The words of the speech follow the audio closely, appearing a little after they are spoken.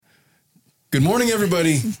Good morning,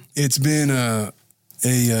 everybody. It's been a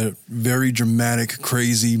very dramatic,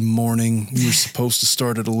 crazy morning. We were supposed to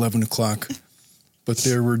start at 11 o'clock, but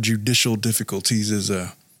there were judicial difficulties, as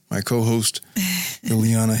my co-host,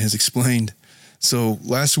 Ileana, has explained. So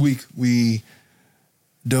last week, we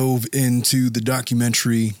dove into the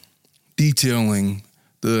documentary detailing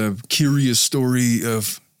the curious story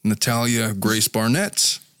of Natalia Grace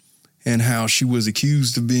Barnett and how she was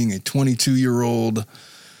accused of being a 22-year-old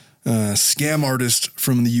scam artist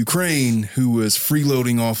from the Ukraine who was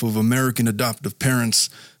freeloading off of American adoptive parents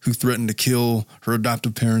who threatened to kill her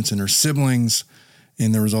adoptive parents and her siblings.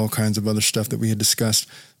 And there was all kinds of other stuff that we had discussed.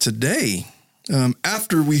 Today,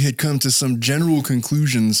 after we had come to some general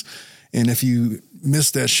conclusions, and if you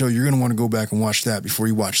missed that show, you're going to want to go back and watch that before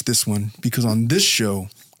you watch this one, because on this show,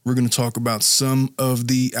 we're going to talk about some of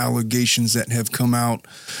the allegations that have come out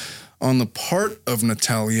on the part of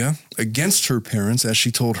Natalia against her parents as she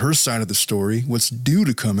told her side of the story, what's due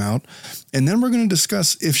to come out. And then we're going to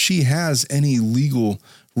discuss if she has any legal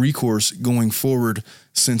recourse going forward,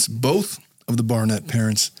 since both of the Barnett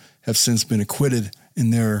parents have since been acquitted in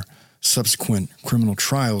their subsequent criminal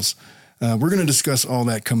trials. We're going to discuss all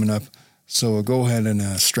that coming up. So go ahead and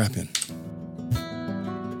strap in.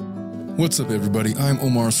 What's up, everybody? I'm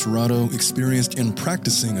Omar Serrato, experienced and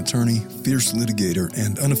practicing attorney, fierce litigator,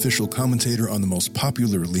 and unofficial commentator on the most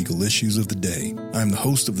popular legal issues of the day. I'm the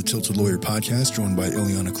host of the Tilted Lawyer podcast, joined by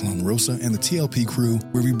Ileana Colon Rosa and the TLP crew,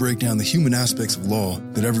 where we break down the human aspects of law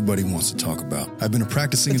that everybody wants to talk about. I've been a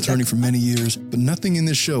practicing attorney for many years, but nothing in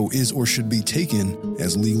this show is or should be taken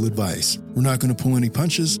as legal advice. We're not going to pull any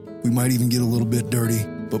punches. We might even get a little bit dirty,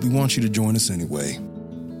 but we want you to join us anyway.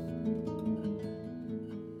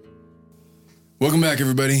 Welcome back,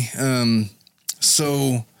 everybody.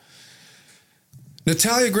 So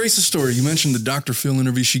Natalia Grace's story, you mentioned the Dr. Phil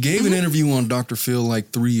interview. She gave an interview on Dr. Phil like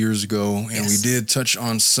 3 years ago, and we did touch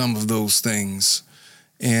on some of those things.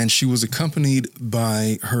 And she was accompanied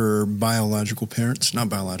by her biological parents, not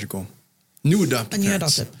biological, new adopted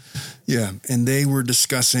parents. Yeah, and they were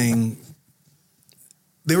discussing,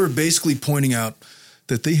 they were basically pointing out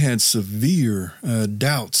that they had severe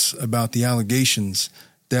doubts about the allegations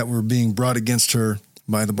that were being brought against her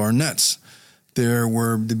by the Barnetts. There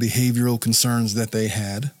were the behavioral concerns that they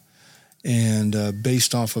had, and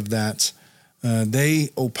based off of that, they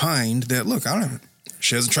opined that, look,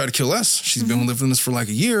 she hasn't tried to kill us. She's been living this for like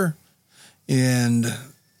a year, and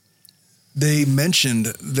they mentioned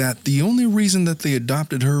that the only reason that they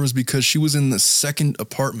adopted her was because she was in the second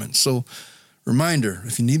apartment. So, reminder,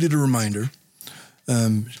 if you needed a reminder,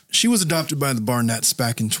 she was adopted by the Barnetts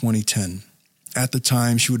back in 2010. At the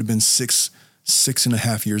time, she would have been six and a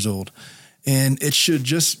half years old. And it should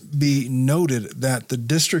just be noted that the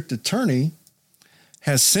district attorney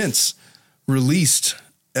has since released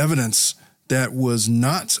evidence that was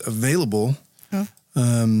not available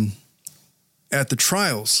at the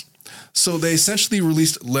trials. So they essentially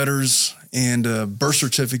released letters and birth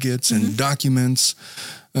certificates and documents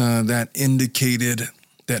that indicated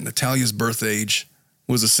that Natalia's birth age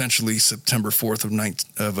was essentially September 4th of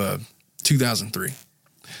 2003,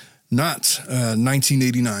 not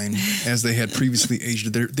 1989, as they had previously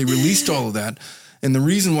aged. They released all of that. And the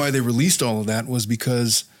reason why they released all of that was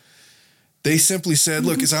because they simply said,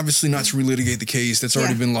 look, it's obviously not to relitigate the case that's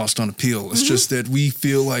already been lost on appeal. It's just that we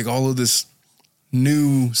feel like all of this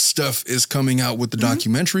new stuff is coming out with the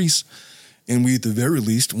documentaries, and we at the very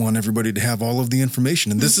least want everybody to have all of the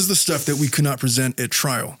information. And this is the stuff that we could not present at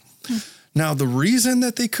trial. Now, the reason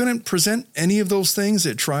that they couldn't present any of those things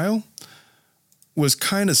at trial was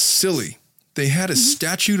kind of silly. They had a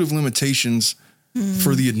statute of limitations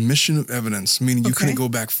for the admission of evidence, meaning you couldn't go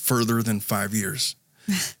back further than 5 years.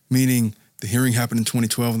 Meaning the hearing happened in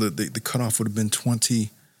 2012, the cutoff would have been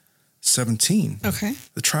 2017. Okay.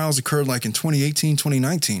 The trials occurred like in 2018,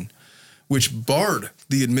 2019, which barred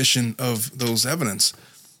the admission of those evidence.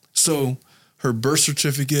 So her birth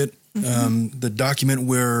certificate, the document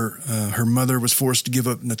where her mother was forced to give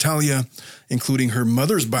up Natalia, including her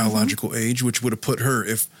mother's biological age, which would have put her,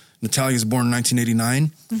 if Natalia was born in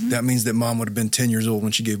 1989, that means that mom would have been 10 years old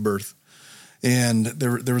when she gave birth. And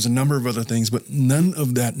there was a number of other things, but none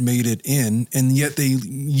of that made it in. And yet they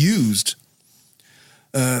used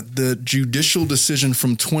the judicial decision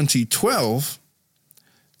from 2012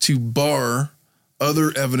 to bar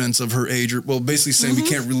other evidence of her age, or, well, basically saying we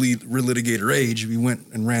can't really relitigate her age. We went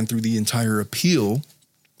and ran through the entire appeal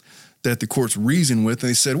that the courts reasoned with.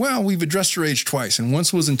 They said, well, we've addressed her age twice. And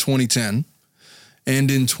once was in 2010.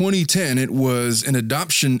 And in 2010, it was an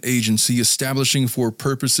adoption agency establishing for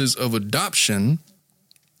purposes of adoption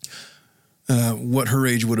what her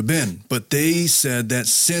age would have been. But they said that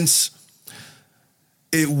since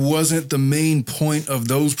it wasn't the main point of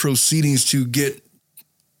those proceedings to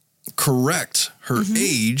correct her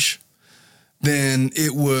age, then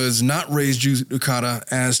it was not raised judicata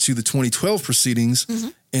as to the 2012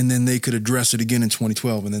 proceedings, and then they could address it again in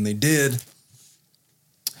 2012, and then they did.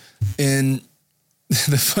 And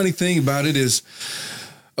the funny thing about it is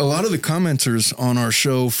a lot of the commenters on our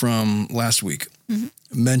show from last week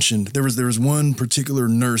mentioned there was one particular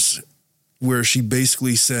nurse where she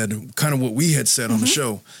basically said kind of what we had said on the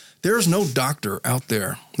show. There is no doctor out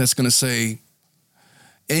there that's going to say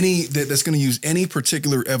that's going to use any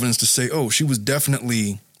particular evidence to say, oh, she was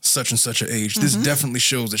definitely such and such an age. This definitely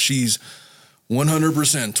shows that she's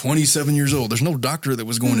 100% 27 years old. There's no doctor that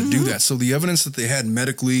was going to do that. So the evidence that they had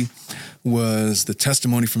medically was the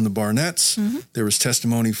testimony from the Barnetts. There was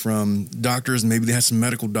testimony from doctors, and maybe they had some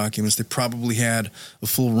medical documents. They probably had a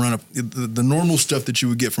full run of the normal stuff that you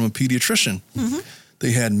would get from a pediatrician.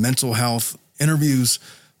 They had mental health interviews,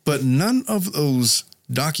 but none of those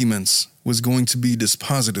documents was going to be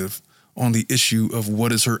dispositive on the issue of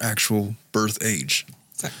what is her actual birth age.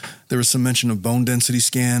 There was some mention of bone density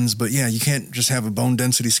scans, but yeah, you can't just have a bone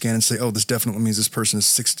density scan and say, oh, this definitely means this person is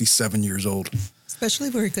 67 years old.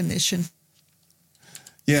 Especially for her condition.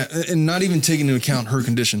 Yeah, and not even taking into account her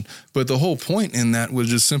condition. But the whole point in that was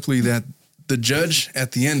just simply that the judge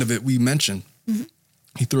at the end of it, we mentioned,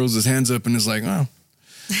 he throws his hands up and is like, oh,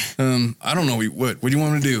 I don't know, what do you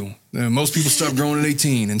want me to do? Most people stop growing at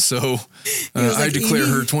 18, and so I declare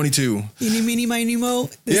her 22. Eeny, meeny, miny, mo.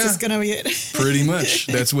 This is going to be it. Pretty much.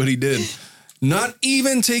 That's what he did. Not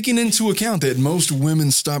even taking into account that most women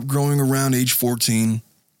stop growing around age 14,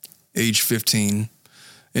 age 15.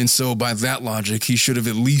 And so by that logic, he should have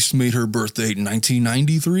at least made her birth date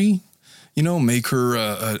 1993. You know, make her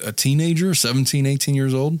a teenager, 17, 18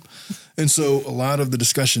 years old. And so a lot of the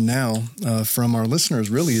discussion now from our listeners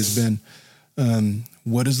really has been,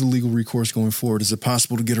 what is the legal recourse going forward? Is it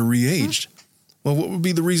possible to get her re-aged? Well, what would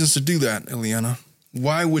be the reasons to do that, Eliana?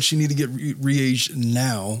 Why would she need to get re-aged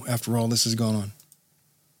now after all this has gone on?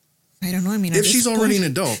 I don't know. I mean, if she's already an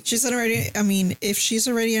adult. If she's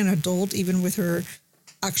already an adult, even with her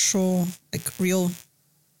actual, like, real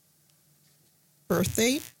birth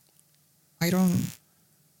date, I don't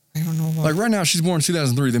know what. Like right now, she's born in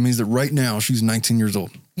 2003. That means that right now she's 19 years old.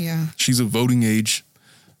 Yeah. She's of voting age.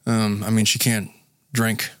 I mean, she can't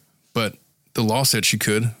drink, but the law said she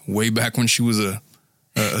could way back when she was a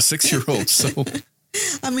 6-year-old. So,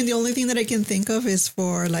 I mean, the only thing that I can think of is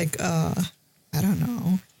for like, I don't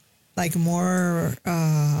know, like more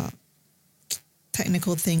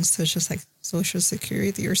technical things such as like Social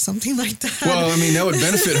Security or something like that. Well, I mean, that would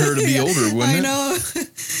benefit her to be older, wouldn't it? I know.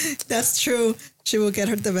 That's true. She will get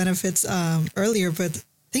her the benefits earlier, but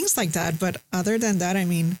things like that. But other than that, I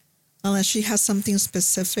mean, unless she has something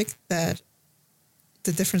specific that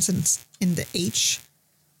the difference in the age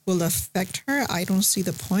will affect her, I don't see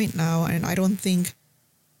the point now. And I don't think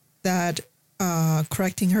that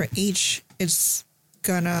correcting her age is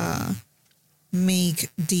gonna make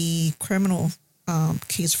the criminal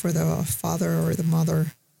case for the father or the mother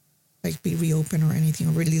like be reopened or anything,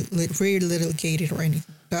 or really relitigated or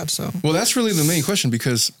anything like that. So, well, that's really the main question,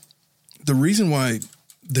 because the reason why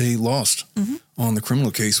they lost on the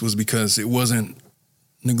criminal case was because it wasn't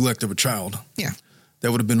neglect of a child. Yeah.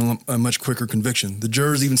 That would have been a much quicker conviction. The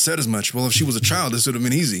jurors even said as much. Well, if she was a child, this would have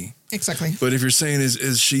been easy. Exactly. But if you're saying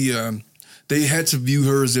is she, they had to view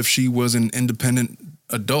her as if she was an independent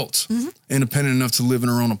adult, independent enough to live in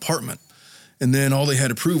her own apartment. And then all they had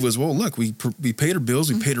to prove was, well, look, we paid her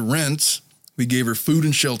bills, we paid her rent, we gave her food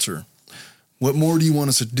and shelter. What more do you want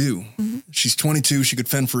us to do? She's 22, she could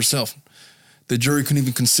fend for herself. The jury couldn't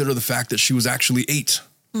even consider the fact that she was actually 8.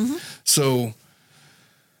 So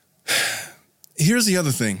here's the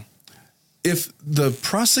other thing. If the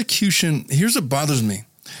prosecution, here's what bothers me.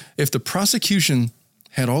 If the prosecution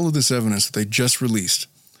had all of this evidence that they just released,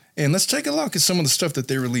 and let's take a look at some of the stuff that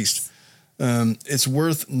they released. It's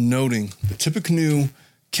worth noting the Tippecanoe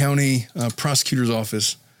County Prosecutor's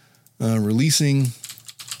Office releasing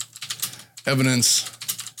evidence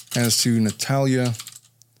as to Natalia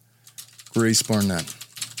Grace Barnett.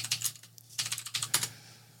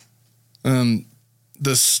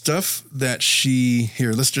 The stuff that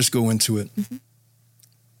here, let's just go into it.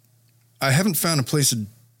 I haven't found a place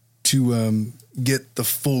to get the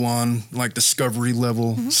full-on, like, discovery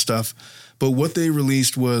level stuff. But what they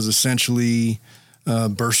released was essentially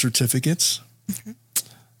birth certificates.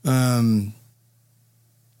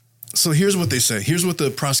 So here's what they say. Here's what the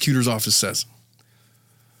prosecutor's office says.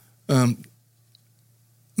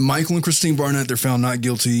 Michael and Christine Barnett, they're found not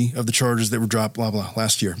guilty of the charges that were dropped, blah, blah,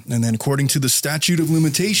 last year. And then according to the statute of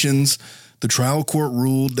limitations, The trial court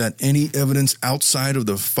ruled that any evidence outside of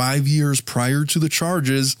the 5 years prior to the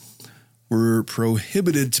charges were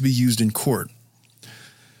prohibited to be used in court.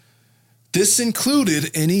 This included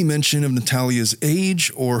any mention of Natalia's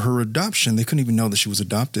age or her adoption. They couldn't even know that she was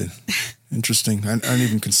adopted. Interesting. I didn't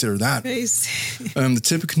even consider that. The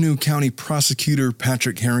Tippecanoe County prosecutor,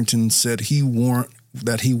 Patrick Harrington, said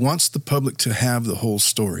that he wants the public to have the whole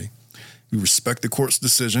story. We respect the court's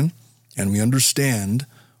decision, and we understand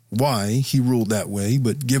why he ruled that way,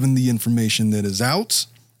 but given the information that is out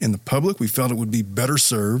in the public, we felt it would be better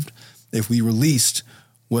served if we released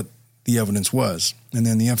what the evidence was. And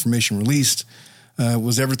then the information released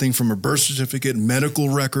was everything from a birth certificate, medical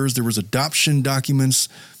records, there was adoption documents,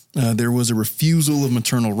 there was a refusal of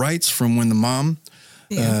maternal rights from when the mom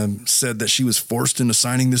said that she was forced into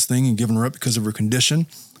signing this thing and giving her up because of her condition,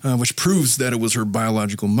 which proves that it was her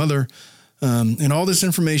biological mother. And all this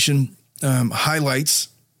information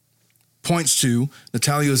points to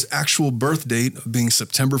Natalia's actual birth date of being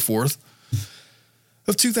September 4th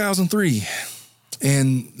of 2003.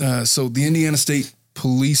 And so the Indiana State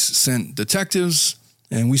Police sent detectives,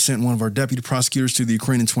 and we sent one of our deputy prosecutors to the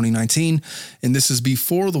Ukraine in 2019. And this is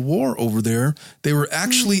before the war over there. They were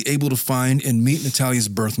actually able to find and meet Natalia's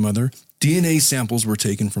birth mother. DNA samples were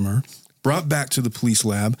taken from her, brought back to the police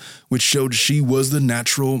lab, which showed she was the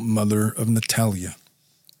natural mother of Natalia.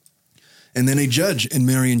 And then a judge in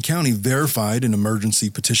Marion County verified an emergency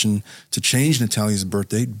petition to change Natalia's birth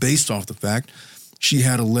date based off the fact she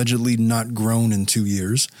had allegedly not grown in 2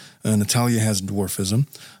 years. Natalia has dwarfism.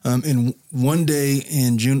 And one day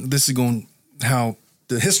in June, this is going how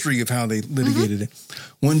the history of how they litigated it.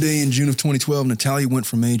 One day in June of 2012, Natalia went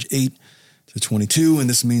from age 8 to 22, and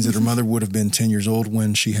this means that her mother would have been 10 years old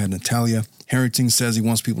when she had Natalia. Harrington says he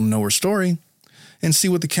wants people to know her story and see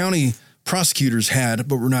what the county prosecutors had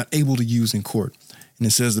but were not able to use in court. And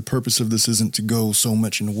it says the purpose of this isn't to go so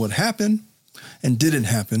much into what happened and didn't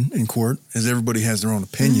happen in court, as everybody has their own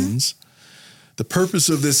opinions. The purpose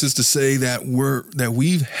of this is to say that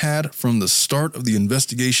we've had from the start of the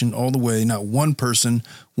investigation all the way, not one person,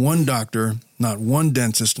 one doctor, not one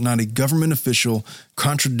dentist, not a government official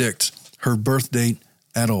contradict her birth date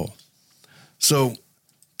at all. So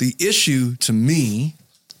the issue to me,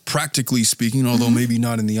 practically speaking, although maybe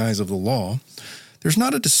not in the eyes of the law, there's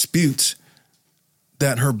not a dispute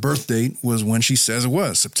that her birth date was when she says it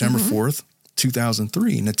was, September 4th,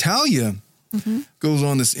 2003. Natalia goes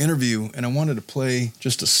on this interview, and I wanted to play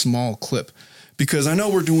just a small clip because I know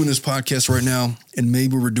we're doing this podcast right now, and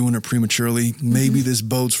maybe we're doing it prematurely. Maybe this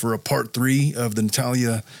bodes for a part 3 of the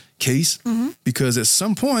Natalia case, because at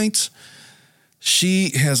some point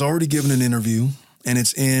she has already given an interview, and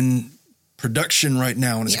it's in production right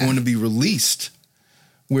now, and it's going to be released,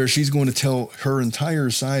 where she's going to tell her entire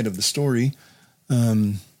side of the story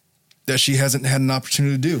that she hasn't had an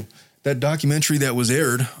opportunity to do. That documentary that was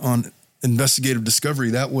aired on Investigative Discovery,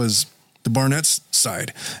 that was the Barnett's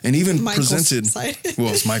side, and even presented.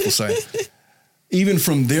 Well, it's Michael's side. Even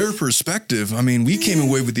from their perspective, I mean, we came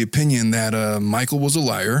away with the opinion that Michael was a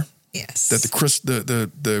liar. Yes. That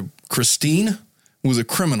the Christine was a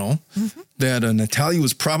criminal. That Natalia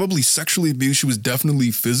was probably sexually abused. She was definitely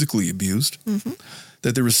physically abused.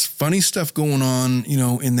 That there was funny stuff going on,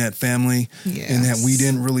 in that family, and that we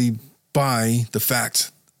didn't really buy the fact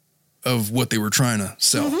of what they were trying to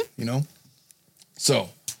sell, So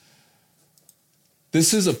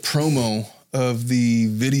this is a promo of the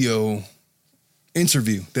video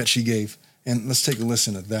interview that she gave, and let's take a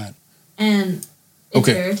listen to that. And it's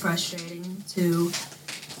very frustrating to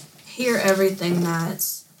hear everything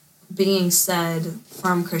that's being said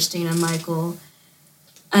from Christine and Michael,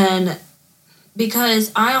 and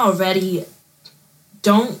because I already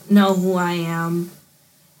don't know who I am,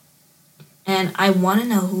 and I want to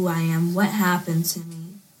know who I am, what happened to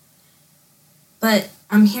me. But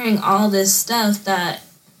I'm hearing all this stuff that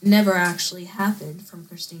never actually happened from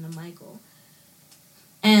Christine and Michael.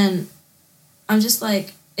 And I'm just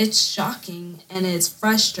like, it's shocking and it's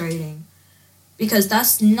frustrating because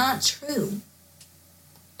that's not true.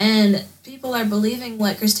 And people are believing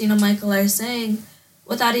what Christine and Michael are saying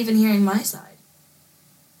without even hearing my side.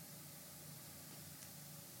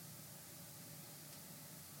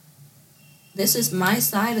 This is my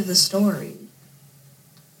side of the story.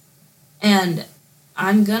 And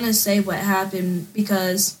I'm going to say what happened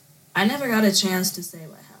because I never got a chance to say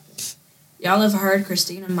what happened. Y'all have heard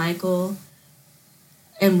Christine and Michael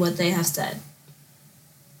and what they have said.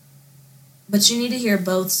 But you need to hear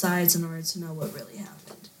both sides in order to know what really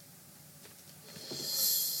happened.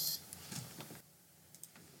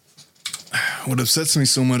 What upsets me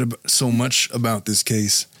so much about this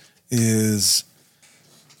case is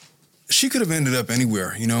she could have ended up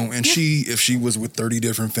anywhere, you know, and if she was with 30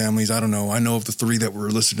 different families, I don't know. I know of the 3 that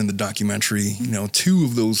were listed in the documentary, you know, 2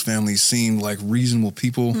 of those families seemed like reasonable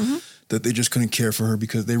people that they just couldn't care for her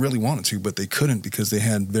because they really wanted to, but they couldn't because they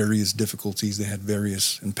had various difficulties. They had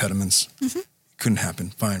various impediments. Couldn't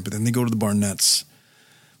happen. Fine. But then they go to the Barnetts,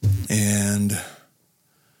 and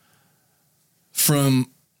from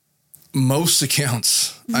most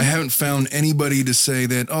accounts, I haven't found anybody to say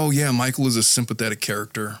that, oh yeah, Michael is a sympathetic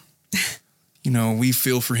character. You know, we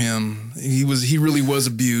feel for him. He really was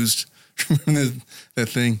abused. Remember that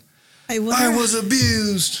thing? I was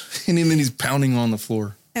abused. And then he's pounding on the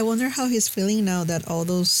floor. I wonder how he's feeling now that all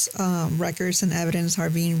those records and evidence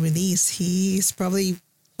are being released. He's probably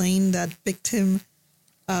playing that victim,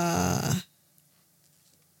 what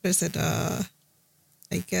is it? I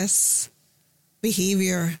guess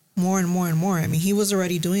behavior more and more and more. I mean, he was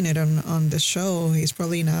already doing it on the show. He's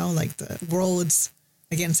probably now like the world's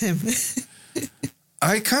against him.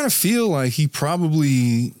 I kind of feel like he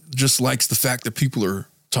probably just likes the fact that people are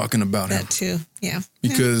talking about him. That too, yeah.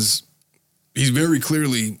 Because he's very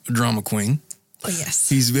clearly a drama queen. Oh, yes.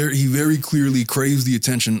 He very clearly craves the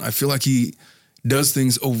attention. I feel like he does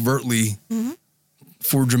things overtly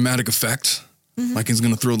for dramatic effect. Like he's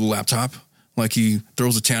going to throw the laptop. Like he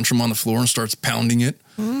throws a tantrum on the floor and starts pounding it.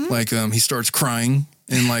 Like he starts crying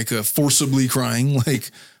and like forcibly crying,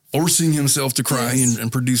 like forcing himself to cry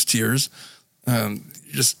and produce tears.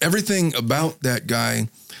 Just everything about that guy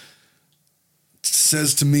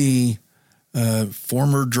says to me,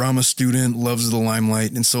 former drama student, loves the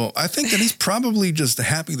limelight. And so I think that he's probably just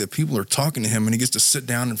happy that people are talking to him and he gets to sit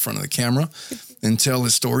down in front of the camera and tell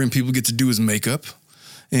his story and people get to do his makeup.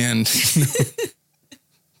 And, you know,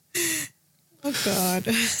 oh God.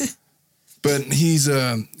 But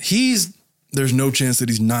there's no chance that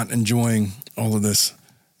he's not enjoying all of this.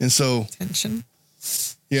 And so. Attention.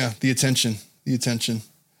 Yeah, the attention.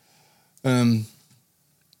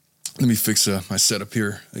 Let me fix my setup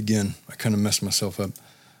here again. I kind of messed myself up.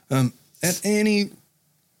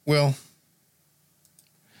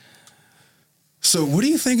 So what do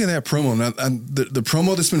you think of that promo? Now, the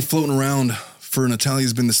promo that's been floating around for Natalia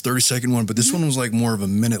has been this 30-second one, but this one was like more of a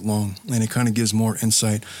minute long, and it kind of gives more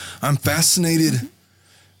insight. I'm fascinated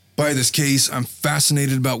by this case. I'm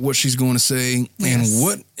fascinated about what she's going to say and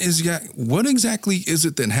what exactly is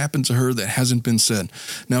it that happened to her that hasn't been said.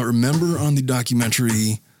 Now, remember on the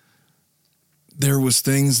documentary, there was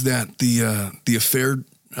things that the affair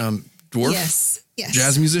dwarf,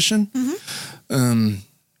 jazz musician,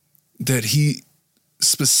 that he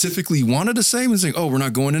specifically wanted to say, was like, oh, we're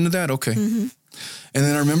not going into that? Okay. And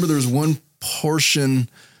then I remember there was one portion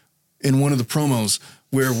in one of the promos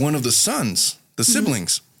where one of the sons, the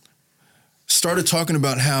siblings, started talking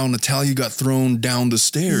about how Natalia got thrown down the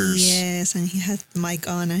stairs. Yes, and he had the mic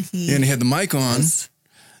on. And he had the mic on. Yes.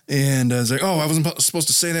 And I was like, oh, I wasn't supposed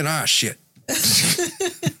to say that? Ah, shit.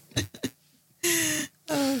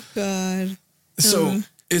 Oh, God. So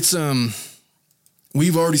it's,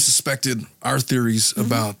 we've already suspected our theories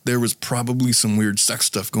about there was probably some weird sex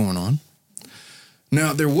stuff going on.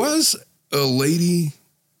 Now, there was one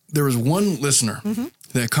listener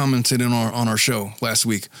that commented on our show last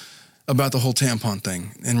week about the whole tampon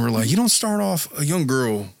thing. And we're like, you don't start off a young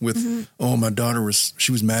girl with, oh, my daughter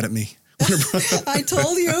she was mad at me. I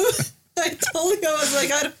told you. I was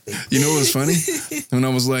like, I don't think. You know what was funny? When I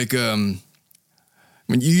was like, when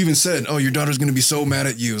you even said, oh, your daughter's going to be so mad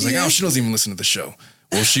at you. I was like, oh, she doesn't even listen to the show.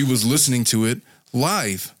 Well, she was listening to it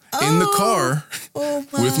live in the car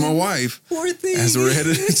with my wife. Poor thing. As we're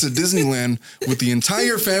headed to Disneyland with the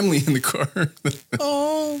entire family in the car.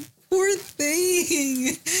 Oh, poor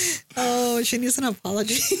thing. Oh, she needs an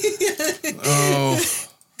apology. Oh,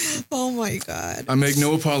 my God. I make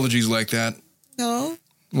no apologies like that. No?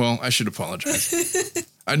 Well, I should apologize.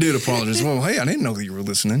 I did apologize. Well, hey, I didn't know that you were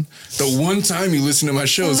listening. The one time you listen to my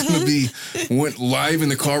show is going to be went live in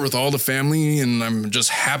the car with all the family, and I'm just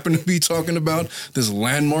happen to be talking about this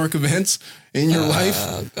landmark events in your life.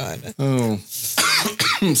 Oh, God. Oh.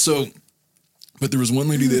 So, but there was one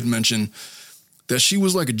lady that had mentioned that she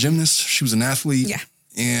was like a gymnast. She was an athlete. Yeah.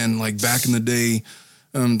 And like back in the day,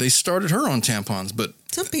 they started her on tampons, but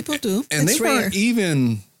some people do. And it's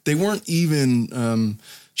they weren't even,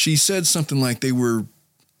 she said something like they were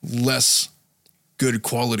less good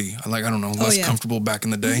quality. Like, I don't know, less comfortable back in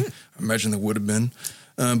the day. I imagine they would have been.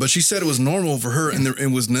 But she said it was normal for her and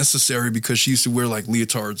it was necessary because she used to wear like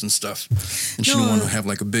leotards and stuff. And she didn't want to have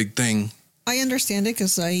like a big thing. I understand it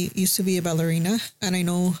because I used to be a ballerina and I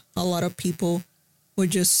know a lot of people would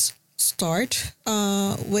just start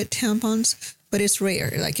with tampons. but it's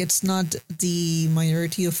rare. Like, it's not the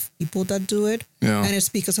majority of people that do it. Yeah. And it's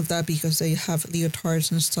because of that, because they have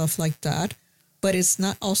leotards and stuff like that. But it's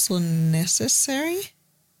not also necessary.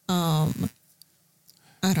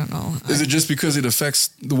 I don't know. Is it just because it affects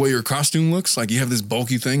the way your costume looks? Like, you have this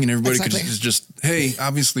bulky thing and everybody is just, hey,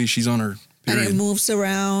 obviously she's on her period. And it moves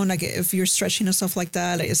around. Like, if you're stretching and stuff like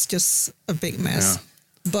that, it's just a big mess. Yeah.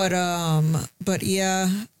 But yeah,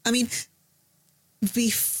 I mean,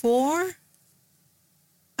 before,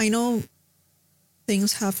 I know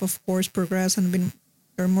things have, of course, progressed and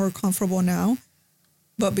they're more comfortable now.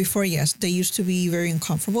 But before, yes, they used to be very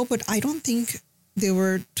uncomfortable. But I don't think they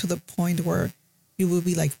were to the point where you would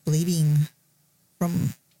be like bleeding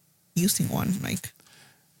from using one. Like,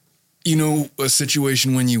 you know, a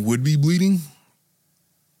situation when you would be bleeding?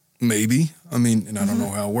 Maybe. I mean, and I don't know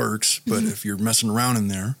how it works, but if you're messing around in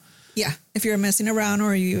there. Yeah. If you're messing around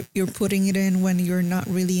or you're putting it in when you're not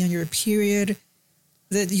really on your period,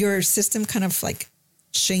 that your system kind of like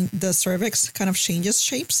the cervix kind of changes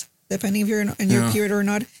shapes depending if you're in your period or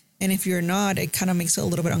not. And if you're not, it kind of makes it a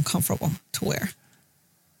little bit uncomfortable to wear.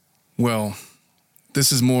 Well,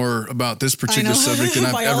 this is more about this particular subject than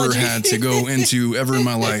I've ever had to go into ever in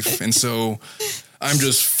my life. And so I'm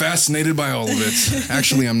just fascinated by all of it.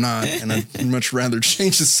 Actually, I'm not. And I'd much rather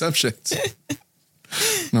change the subject.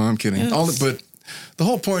 No, I'm kidding. But the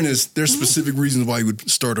whole point is there's specific reasons why you would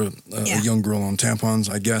start a young girl on tampons,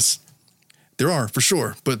 I guess. There are, for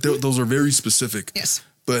sure. But those are very specific. Yes.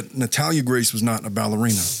 But Natalia Grace was not a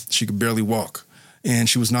ballerina. She could barely walk. And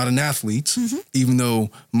she was not an athlete, even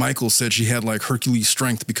though Michael said she had like Hercules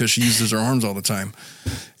strength because she uses her arms all the time.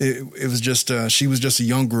 It was just, she was just a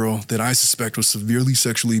young girl that I suspect was severely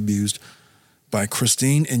sexually abused by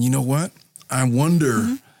Christine. And you know what? I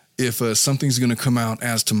wonder if something's going to come out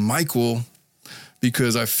as to Michael,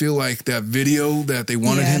 because I feel like that video that they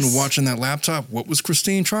wanted him to watch on that laptop, what was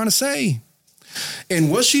Christine trying to say?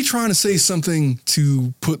 And was she trying to say something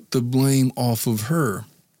to put the blame off of her?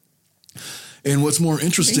 And what's more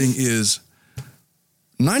interesting is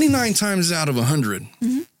 99 times out of 100,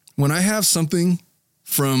 when I have something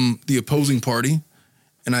from the opposing party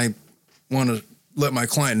and I want to let my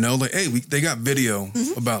client know, like, hey, they got video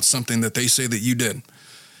about something that they say that you did.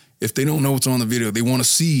 If they don't know what's on the video, they want to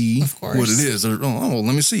see what it is. They're,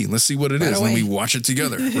 let me see. Let's see what it is. And we watch it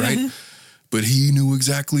together, right? But he knew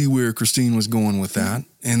exactly where Christine was going with that.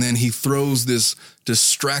 And then he throws this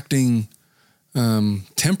distracting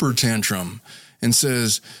temper tantrum and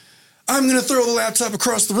says, I'm going to throw the laptop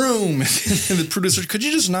across the room. And the producer, could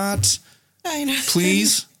you just not? I know.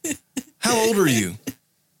 Please? How old are you?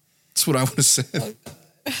 That's what I would have said. Oh,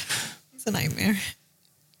 God. It's a nightmare.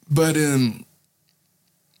 But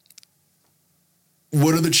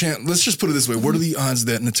what are the let's just put it this way. What are the odds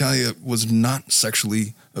that Natalia was not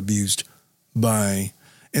sexually abused by,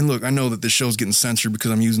 and look, I know that this show's getting censored because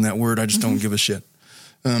I'm using that word. I just don't give a shit.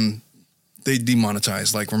 They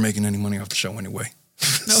demonetize like we're making any money off the show anyway.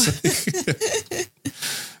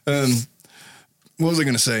 No. What was I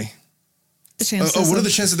going to say? The chances what are the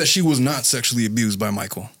chances that she was not sexually abused by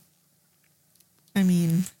Michael? I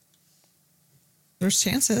mean, there's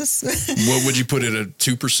chances. What would you put it at?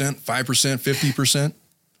 2%, 5%, 50%?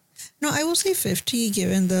 No, I will say 50,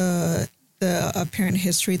 given the apparent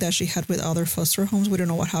history that she had with other foster homes. We don't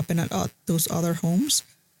know what happened at those other homes.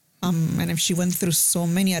 And if she went through so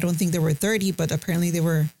many, I don't think there were 30, but apparently there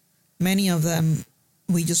were many of them.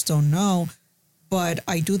 We just don't know. But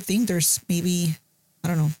I do think there's maybe, I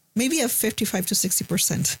don't know, maybe a 55 to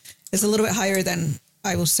 60%. It's a little bit higher than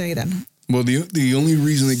I will say then. Well, the only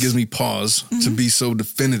reason that gives me pause to be so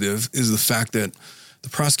definitive is the fact that the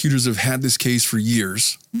prosecutors have had this case for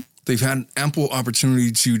years. They've had ample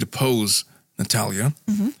opportunity to depose Natalia.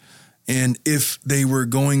 And if they were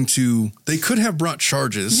going to, they could have brought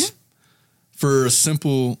charges for a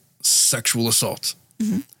simple sexual assault,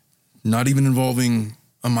 not even involving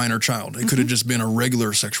a minor child. It could have just been a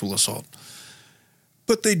regular sexual assault.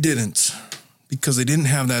 But they didn't, because they didn't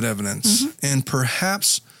have that evidence. And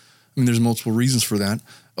perhaps, I mean, there's multiple reasons for that.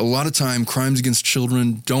 A lot of time, crimes against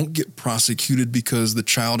children don't get prosecuted because the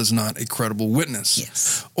child is not a credible witness.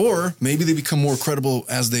 Yes. Or maybe they become more credible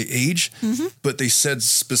as they age, but they said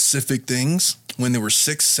specific things when they were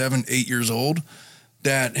 6, 7, 8 years old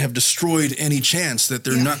that have destroyed any chance that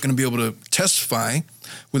they're not going to be able to testify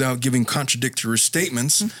without giving contradictory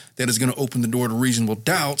statements that is going to open the door to reasonable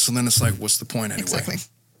doubt. So then it's like, what's the point anyway? Exactly.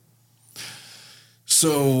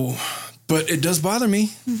 So, but it does bother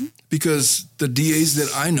me because the DAs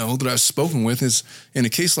that I know that I've spoken with is in a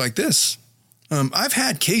case like this. I've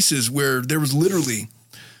had cases where there was literally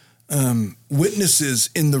witnesses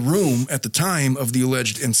in the room at the time of the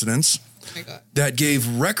alleged incidents Oh my God. that gave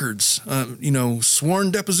records,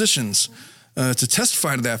 sworn depositions to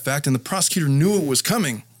testify to that fact, and the prosecutor knew it was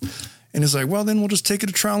coming. And he's like, well, then we'll just take it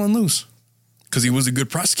to trial and lose. Because he was a good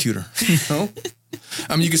prosecutor,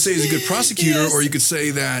 I mean, you could say he's a good prosecutor, or you could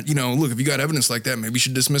say that, look, if you got evidence like that, maybe you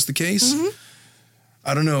should dismiss the case.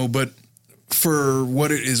 I don't know, but for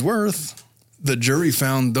what it is worth, the jury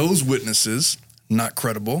found those witnesses not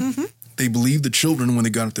credible. They believed the children when they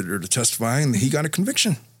got up there to testify, and he got a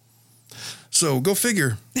conviction. So go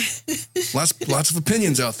figure. Lots of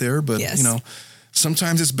opinions out there, but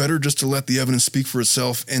sometimes it's better just to let the evidence speak for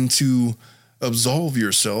itself and to absolve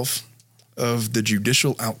yourself of the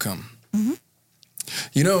judicial outcome.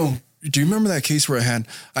 Do you remember that case where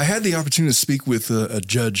I had the opportunity to speak with a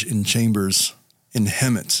judge in chambers in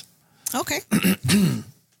Hemet? Okay.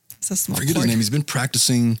 It's a small Forget his name. He's been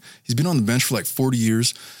practicing. He's been on the bench for like 40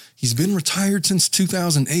 years. He's been retired since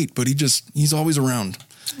 2008, but he's always around.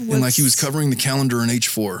 And like he was covering the calendar in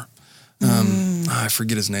H4. I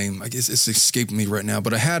forget his name. I guess it's escaping me right now,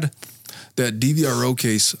 but I had that DVRO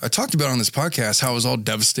case. I talked about on this podcast how I was all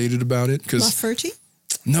devastated about it. Laferty?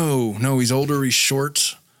 No, he's older. He's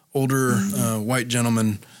short, older, white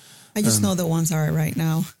gentleman. I just know the ones that are right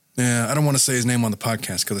now. Yeah, I don't want to say his name on the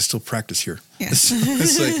podcast because I still practice here. Yes.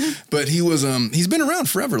 But he was, he's been around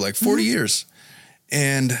forever, like 40 years.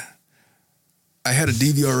 And I had a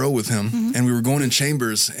DVRO with him, and we were going in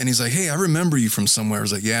chambers, and he's like, hey, I remember you from somewhere. I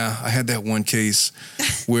was like, yeah, I had that one case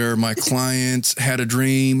where my client had a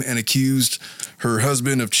dream and accused her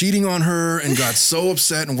husband of cheating on her and got so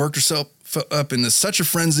upset and worked herself up into such a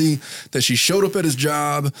frenzy that she showed up at his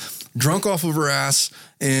job, drunk off of her ass,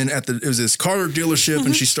 and it was this car dealership,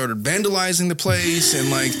 and she started vandalizing the place and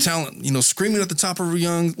like screaming at the top of her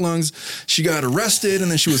young lungs. She got arrested, and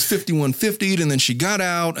then she was 5150'd, and then she got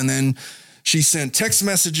out, and then she sent text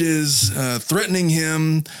messages threatening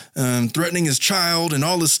him, threatening his child, and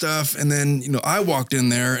all this stuff. And then I walked in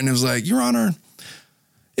there, and it was like, Your Honor,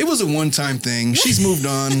 it was a one-time thing. She's moved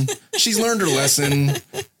on. She's learned her lesson.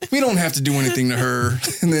 We don't have to do anything to her.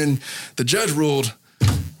 And then the judge ruled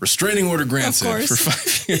restraining order granted for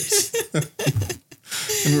 5 years.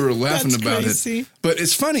 And we were laughing about it. But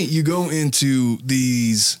it's funny. You go into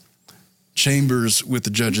these chambers with the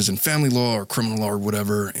judges in family law or criminal law or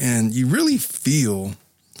whatever, and you really feel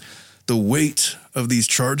the weight of these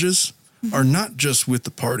charges are not just with the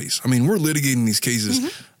parties. I mean, we're litigating these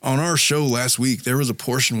cases. On our show last week, there was a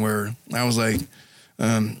portion where I was like,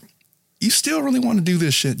 you still really want to do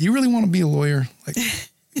this shit? You really want to be a lawyer? Like,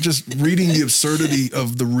 just reading the absurdity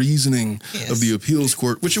of the reasoning of the appeals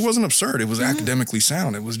court, which it wasn't absurd. It was academically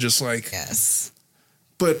sound. It was just like,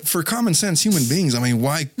 but for common sense human beings, I mean,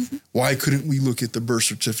 why couldn't we look at the birth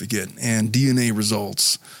certificate and DNA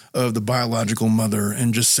results of the biological mother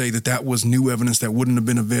and just say that was new evidence that wouldn't have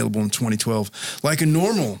been available in 2012, like a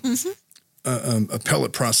normal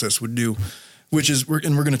appellate process would do, we're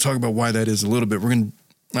going to talk about why that is a little bit.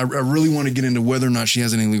 I really want to get into whether or not she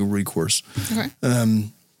has any legal recourse. Okay.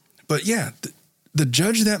 But yeah, the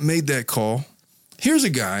judge that made that call, here's a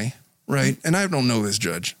guy, right? And I don't know this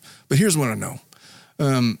judge, but here's what I know.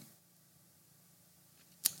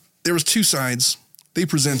 There was two sides. They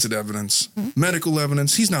presented evidence, medical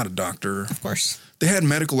evidence. He's not a doctor. Of course. They had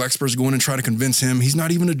medical experts go in and try to convince him. He's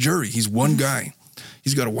not even a jury. He's one guy.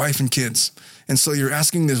 He's got a wife and kids. And so you're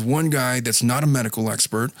asking this one guy that's not a medical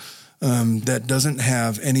expert, that doesn't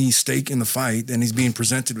have any stake in the fight, and he's being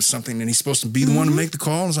presented with something, and he's supposed to be the one to make the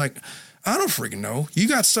call. And it's like, I don't freaking know. You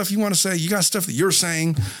got stuff you want to say. You got stuff that you're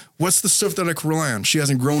saying. What's the stuff that I can rely on? She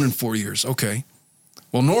hasn't grown in 4 years. Okay.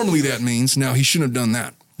 Well, normally that means now he shouldn't have done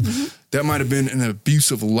that. That might have been an abuse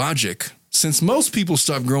of logic. Since most people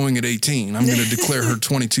stop growing at 18, I'm going to declare her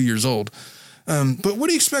 22 years old. But what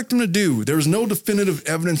do you expect him to do? There was no definitive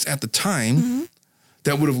evidence at the time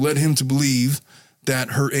that would have led him to believe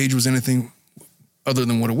that her age was anything other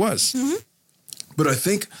than what it was. But I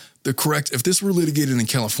think if this were litigated in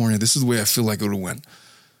California, this is the way I feel like it would have went.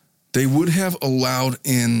 They would have allowed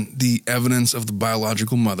in the evidence of the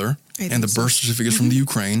biological mother and the birth certificates from the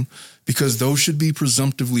Ukraine, because those should be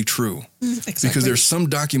presumptively true. Exactly. Because there's some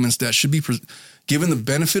documents that should be given the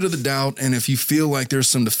benefit of the doubt, and if you feel like there's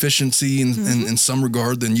some deficiency in some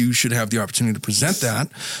regard, then you should have the opportunity to present that.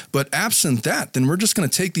 But absent that, then we're just going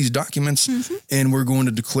to take these documents and we're going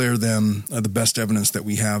to declare them the best evidence that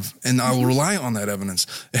we have, and I will rely on that evidence.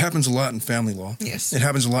 It happens a lot in family law. Yes. It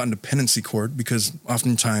happens a lot in dependency court, because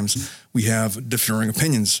oftentimes we have differing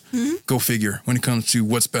opinions. Go figure, when it comes to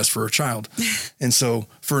what's best for a child. And so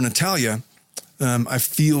for Natalia, I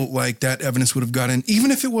feel like that evidence would have got in, even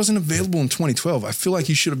if it wasn't available in 2012. I feel like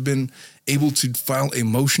he should have been able to file a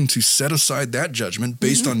motion to set aside that judgment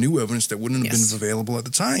based on new evidence that wouldn't have been available at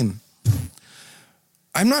the time.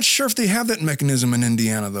 I'm not sure if they have that mechanism in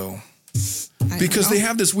Indiana, though, because they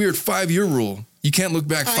have this weird 5-year rule. You can't look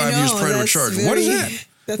back 5 years prior to a charge. What is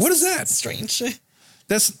that? What is that? Strange.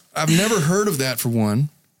 I've never heard of that, for one.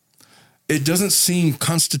 It doesn't seem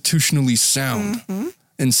constitutionally sound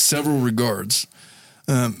in several regards.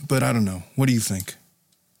 But I don't know. What do you think?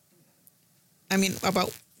 I mean,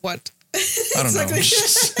 about what? I don't know.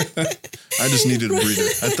 I just needed a breather.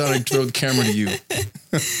 I thought I'd throw the camera to you.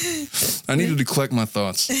 I needed to collect my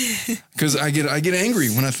thoughts because I get angry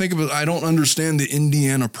when I think about it. I don't understand the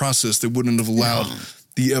Indiana process that wouldn't have allowed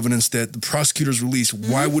the evidence that the prosecutors released.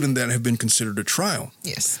 Why wouldn't that have been considered a trial?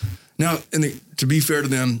 Yes. Now, to be fair to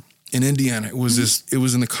them, in Indiana, it was it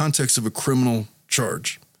was in the context of a criminal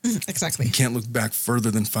charge. Exactly. You can't look back further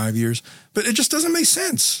than 5 years, but it just doesn't make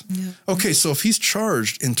sense. Yeah. Okay, so if he's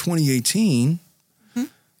charged in 2018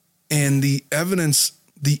 and the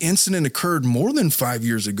incident occurred more than 5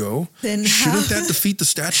 years ago, then shouldn't that defeat the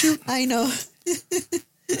statute? I know.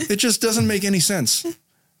 It just doesn't make any sense.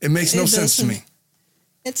 It makes no sense to me.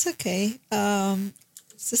 It's okay.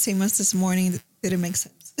 It's the same as this morning. It didn't make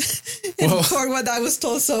sense. For what I was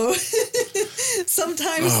told, so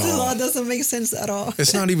sometimes the law doesn't make sense at all.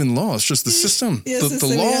 It's not even law; it's just the system. Yes, the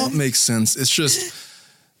law makes sense. It's just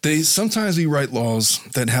sometimes we write laws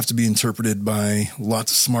that have to be interpreted by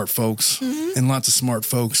lots of smart folks, and lots of smart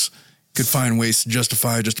folks could find ways to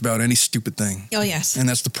justify just about any stupid thing. Oh yes, and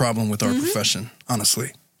that's the problem with our profession,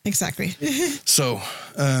 honestly. Exactly. So,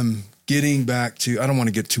 getting back to, I don't want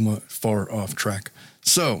to get too far off track.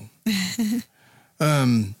 So.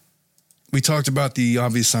 We talked about the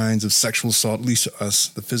obvious signs of sexual assault, at least to us,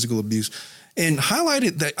 the physical abuse, and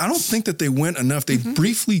highlighted that I don't think that they went enough. They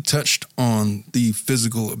briefly touched on the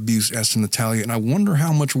physical abuse as to Natalia, and I wonder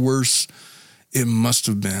how much worse it must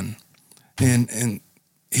have been. And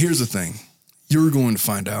here's the thing. You're going to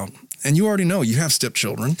find out, and you already know, you have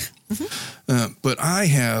stepchildren, but I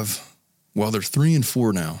have, well, they're 3 and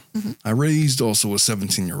 4 now. I raised also a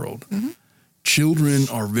 17-year-old. Children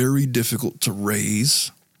are very difficult to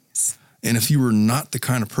raise. And if you are not the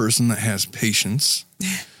kind of person that has patience,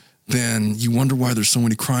 then you wonder why there's so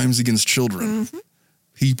many crimes against children.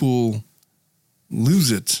 People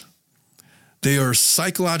lose it. They are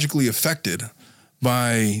psychologically affected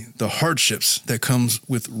by the hardships that comes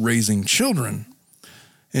with raising children.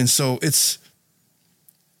 And so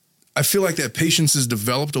I feel like that patience is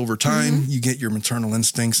developed over time. You get your maternal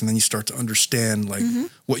instincts, and then you start to understand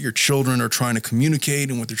what your children are trying to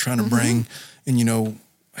communicate and what they're trying to bring, and you know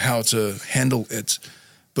how to handle it.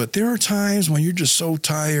 But there are times when you're just so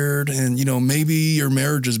tired, and you know, maybe your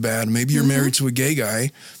marriage is bad. Maybe you're married to a gay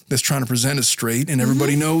guy that's trying to present as straight, and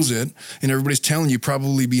everybody knows it, and everybody's telling you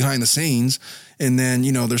probably behind the scenes. And then,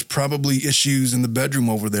 you know, there's probably issues in the bedroom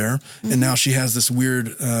over there. And now she has this weird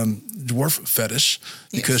dwarf fetish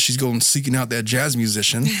because she's going seeking out that jazz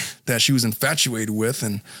musician that she was infatuated with.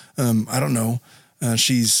 And I don't know,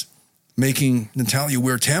 she's making Natalia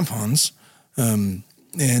wear tampons.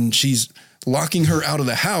 And she's locking her out of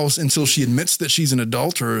the house until she admits that she's an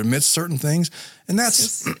adult or admits certain things. And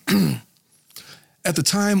that's, at the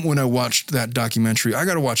time when I watched that documentary, I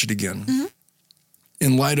got to watch it again.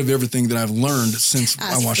 In light of everything that I've learned since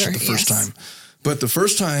I watched it the first time. But the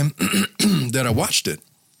first time that I watched it,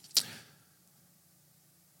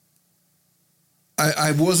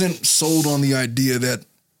 I wasn't sold on the idea that,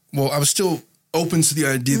 well, I was still open to the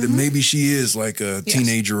idea that maybe she is like a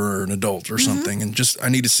teenager or an adult or something. And just, I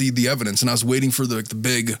need to see the evidence. And I was waiting for the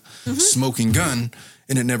big smoking gun,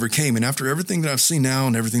 and it never came. And after everything that I've seen now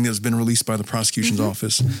and everything that's been released by the prosecution's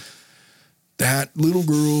office, that little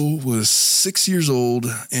girl was 6 years old,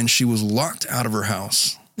 and she was locked out of her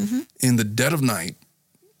house in the dead of night,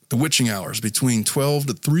 the witching hours, between 12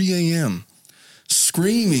 to 3 a.m.,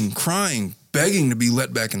 screaming, crying, begging to be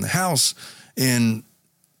let back in the house. And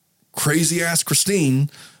crazy-ass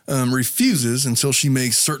Christine refuses until she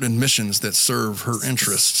makes certain admissions that serve her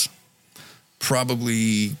interests.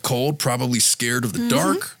 Probably cold, probably scared of the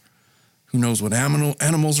dark. Who knows what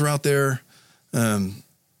animals are out there.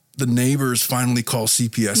 The neighbors finally call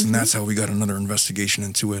CPS, and that's how we got another investigation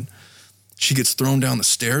into it. She gets thrown down the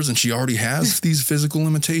stairs, and she already has these physical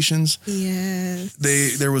limitations. Yes.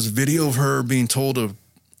 There was video of her being told to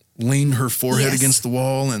lean her forehead against the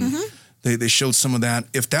wall, and they showed some of that.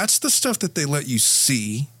 If that's the stuff that they let you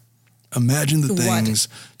see, imagine the things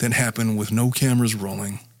that happen with no cameras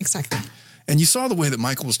rolling. Exactly. And you saw the way that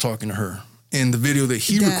Michael was talking to her. in the video that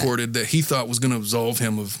he recorded that he thought was going to absolve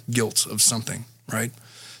him of guilt of something, right?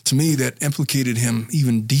 To me, that implicated him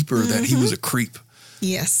even deeper, that he was a creep.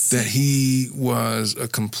 Yes. That he was a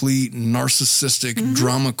complete narcissistic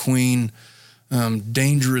drama queen,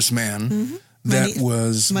 dangerous man that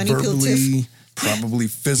was verbally, probably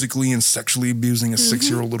physically and sexually abusing a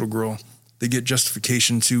 6-year-old little girl. They get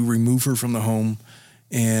justification to remove her from the home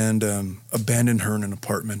and abandon her in an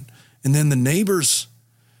apartment. And then the neighbors.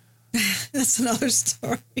 That's another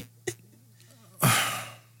story.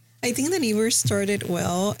 I think the neighbors started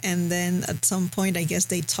well, and then at some point, I guess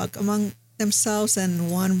they talk among themselves,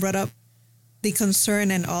 and one brought up the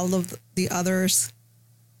concern, and all of the others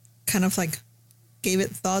kind of like gave it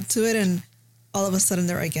thought to it, and all of a sudden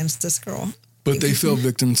they're against this girl. But they fell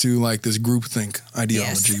victim to like this groupthink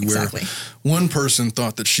ideology, where one person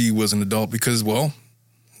thought that she was an adult because, well,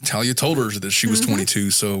 Natalia told her that she was 22,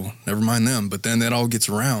 so never mind them. But then that all gets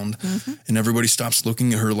around, and everybody stops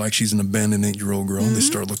looking at her like she's an abandoned 8-year-old girl. And they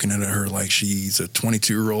start looking at her like she's a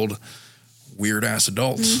 22-year-old weird-ass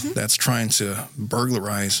adult that's trying to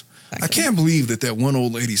burglarize. I can't believe that one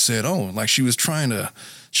old lady said, "Oh, like she was trying to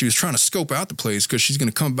scope out the place because she's going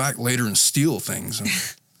to come back later and steal things." And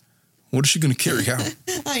what is she going to carry out?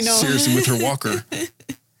 I know. Seriously, with her walker,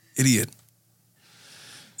 idiot.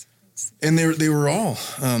 And they were all.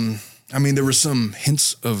 I mean, there were some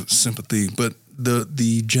hints of sympathy, but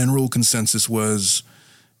the general consensus was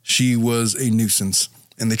she was a nuisance,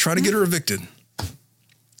 and they tried to get her evicted,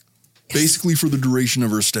 basically for the duration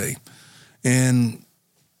of her stay. And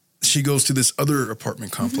she goes to this other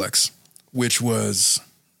apartment complex, which was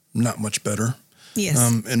not much better. Yes.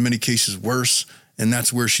 In many cases worse. And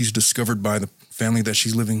that's where she's discovered by the family that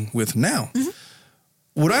she's living with now.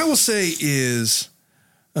 What I will say is,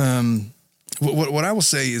 what I will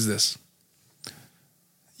say is this.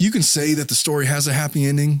 You can say that the story has a happy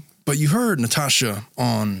ending, but you heard Natasha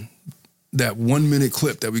on that 1-minute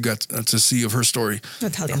clip that we got to see of her story.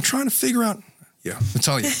 Natalia. I'm trying to figure out. Yeah,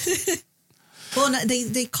 Natalia. Well,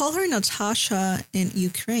 they call her Natasha in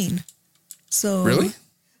Ukraine. So really?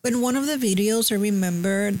 In one of the videos, I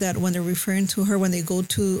remember that when they're referring to her, when they go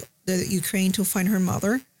to the Ukraine to find her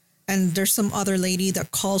mother, and there's some other lady that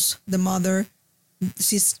calls the mother.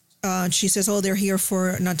 She says, "Oh, they're here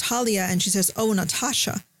for Natalia," and she says, "Oh,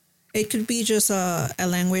 Natasha." It could be just a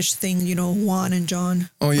language thing, you know, Juan and John.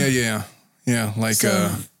 Oh yeah. Like,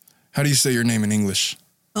 how do you say your name in English?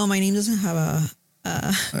 Oh, my name doesn't have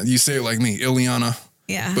you say it like me, Ileana.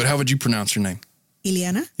 Yeah. But how would you pronounce your name?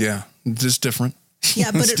 Ileana. Yeah, just different.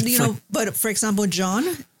 Yeah, but but for example, John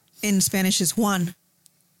in Spanish is Juan.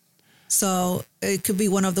 So it could be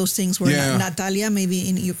one of those things where Natalia, maybe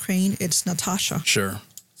in Ukraine, it's Natasha. Sure.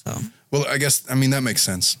 So. Well, I mean, that makes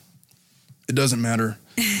sense. It doesn't matter.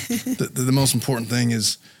 The most important thing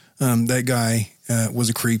is that guy was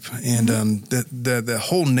a creep, and the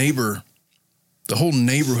whole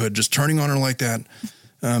neighborhood just turning on her like that.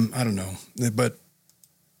 I don't know, but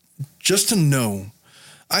just to know.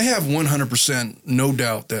 I have 100% no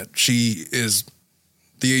doubt that she is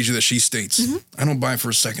the age that she states. I don't buy for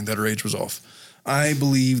a second that her age was off. I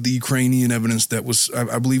believe the Ukrainian evidence that was,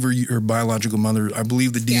 I believe her biological mother. I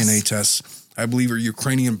believe the DNA tests. I believe her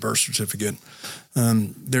Ukrainian birth certificate.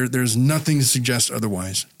 There's nothing to suggest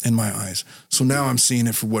otherwise in my eyes. So now I'm seeing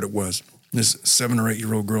it for what it was. This 7 or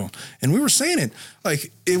 8-year-old girl. And we were saying it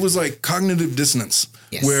like, it was like cognitive dissonance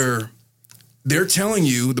where they're telling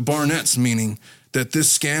you, the Barnetts, meaning that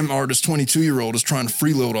this scam artist 22-year-old is trying to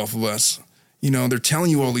freeload off of us. You know, they're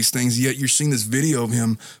telling you all these things, yet you're seeing this video of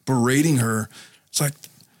him berating her. It's like,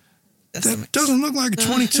 that doesn't look like a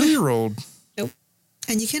 22-year-old. Nope.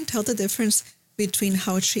 And you can tell the difference between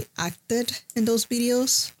how she acted in those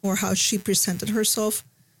videos or how she presented herself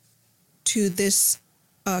to this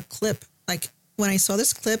clip. Like, when I saw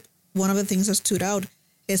this clip, one of the things that stood out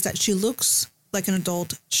is that she looks like an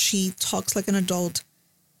adult. She talks like an adult.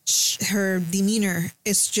 Her demeanor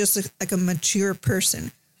is just like a mature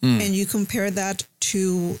person. And you compare that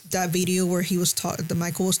to that video where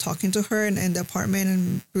Michael was talking to her in the apartment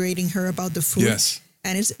and berating her about the food. Yes.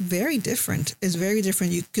 And it's very different. It's very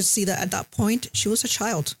different. You could see that at that point, she was a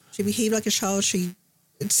child. She behaved like a child.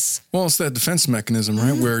 It's that defense mechanism,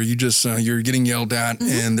 right? Where you just, you're getting yelled at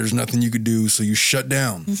and there's nothing you could do. So you shut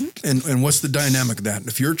down. And what's the dynamic of that?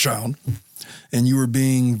 If you're a child and you were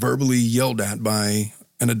being verbally yelled at by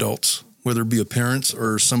an adult, whether it be a parent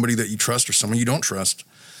or somebody that you trust or someone you don't trust,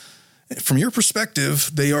 from your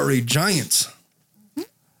perspective, they are a giant.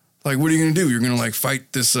 Like, what are you going to do? You're going to like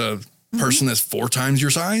fight this person that's 4 times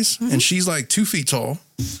your size, and she's like 2 feet tall.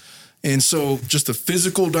 And so just the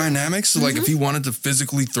physical dynamics, like if you wanted to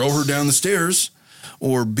physically throw her down the stairs,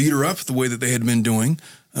 or beat her up the way that they had been doing.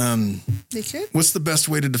 They could. What's the best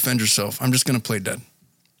way to defend yourself? I'm just going to play dead.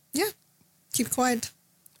 Yeah. Keep quiet.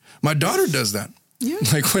 My daughter does that. Yeah.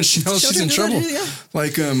 Like when she knows she's in trouble.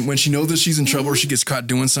 Like when she knows that she's in trouble or she gets caught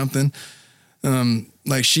doing something,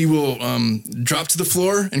 like she will drop to the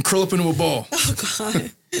floor and curl up into a ball. Oh,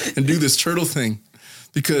 God. And do this turtle thing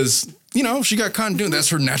because, you know, she got caught doing that's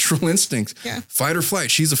her natural instinct. Yeah. Fight or flight.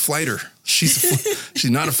 She's a fighter. She's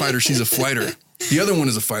not a fighter. She's a flighter. The other one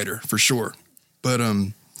is a fighter for sure. But,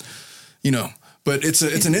 you know, but it's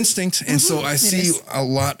an instinct. And so I see a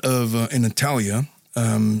lot of, in Natalia,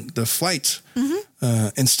 the flight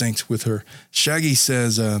instinct with her. Shaggy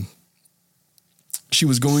says she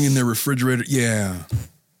was going in their refrigerator. Yeah.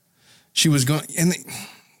 She was going, and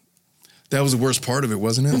that was the worst part of it,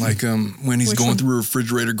 wasn't it? Like when he's going through a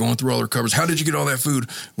refrigerator, going through all her cupboards. How did you get all that food?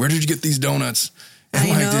 Where did you get these donuts? And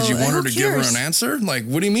did you want her to give her an answer? Like,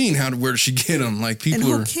 what do you mean? Where did she get them? Like,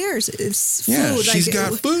 people and who cares? It's food. Yeah, she's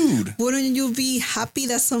got food. Wouldn't you be happy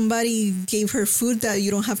that somebody gave her food that you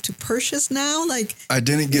don't have to purchase now? Like, I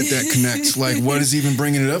didn't get that connect. Like, what is he even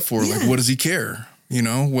bringing it up for? Yeah. Like, what does he care? You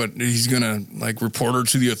know, what he's gonna like report her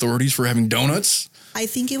to the authorities for having donuts? I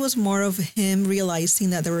think it was more of him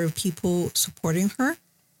realizing that there were people supporting her,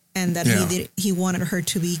 and that he wanted her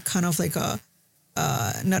to be kind of like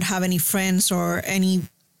not have any friends or any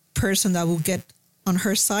person that will get on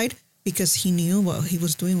her side, because he knew what he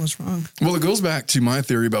was doing was wrong. Well, it goes back to my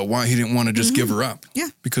theory about why he didn't want to just give her up. Yeah.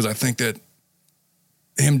 Because I think that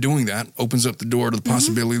him doing that opens up the door to the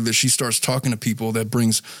possibility that she starts talking to people that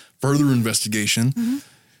brings further investigation.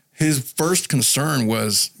 His first concern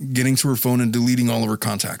was getting to her phone and deleting all of her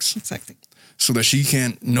contacts. Exactly. So that she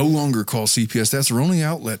can no longer call CPS. That's her only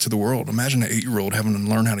outlet to the world. Imagine an 8-year-old having to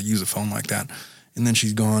learn how to use a phone like that. And then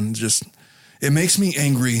she's gone. Just, it makes me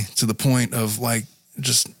angry to the point of like,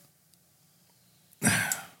 just,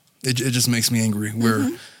 it just makes me angry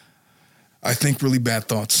where I think really bad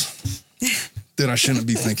thoughts that I shouldn't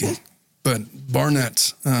be thinking. But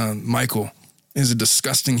Barnett, Michael, is a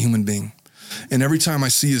disgusting human being. And every time I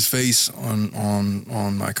see his face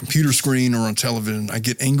on my computer screen or on television, I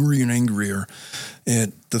get angrier and angrier at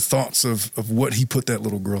the thoughts of what he put that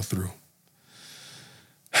little girl through.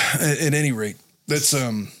 At any rate, that's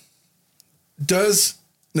does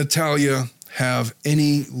Natalia have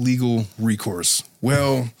any legal recourse?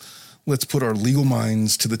 Well, let's put our legal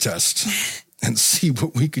minds to the test and see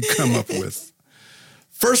what we could come up with.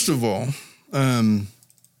 First of all,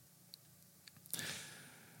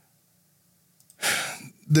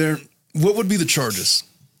 what would be the charges?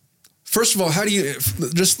 First of all, how do you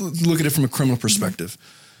just look at it from a criminal perspective?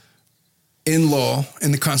 In law,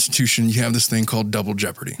 in the Constitution, you have this thing called double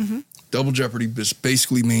jeopardy. Double jeopardy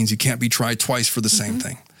basically means you can't be tried twice for the same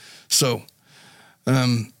thing. So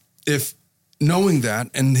if knowing that,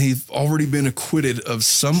 and they've already been acquitted of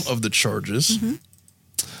some of the charges,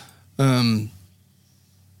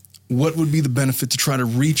 what would be the benefit to try to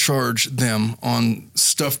recharge them on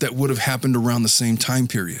stuff that would have happened around the same time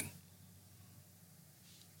period?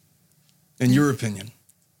 In your opinion?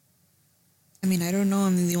 I mean, I don't know. I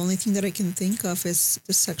mean, the only thing that I can think of is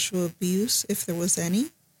the sexual abuse, if there was any.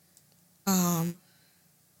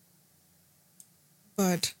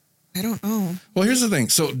 But I don't know. Well, here's the thing.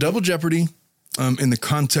 So double jeopardy, in the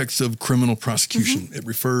context of criminal prosecution,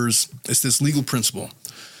 it's this legal principle.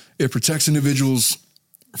 It protects individuals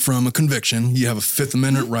from a conviction. You have a Fifth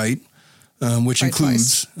Amendment right, which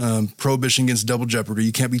includes prohibition against double jeopardy.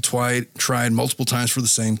 You can't be tried multiple times for the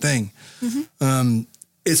same thing.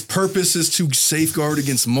 Its purpose is to safeguard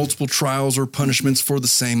against multiple trials or punishments for the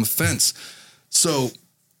same offense. So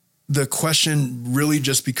the question really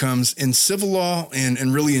just becomes, in civil law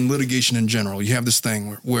and really in litigation in general, you have this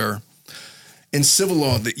thing where in civil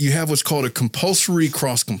law that you have what's called a compulsory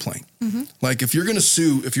cross complaint. Like if you're going to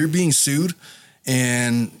sue, if you're being sued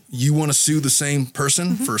and you want to sue the same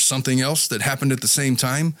person for something else that happened at the same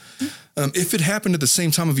time, if it happened at the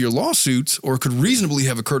same time of your lawsuit or could reasonably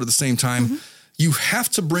have occurred at the same time, you have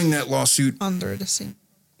to bring that lawsuit under the same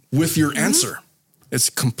with your answer. It's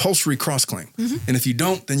compulsory cross-claim. And if you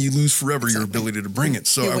don't, then you lose forever your ability to bring it.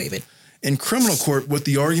 So in criminal court, what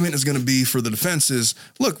the argument is going to be for the defense is,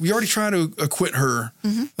 look, we already tried to acquit her.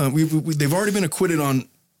 They've already been acquitted on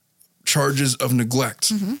charges of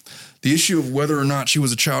neglect. The issue of whether or not she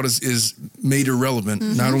was a child is made irrelevant,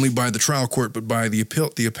 not only by the trial court, but by the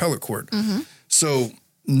appellate court. So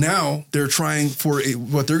now they're trying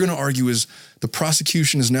what they're going to argue is the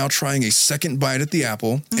prosecution is now trying a second bite at the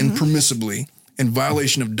apple impermissibly in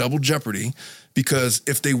violation of double jeopardy, because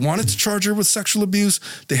if they wanted to charge her with sexual abuse,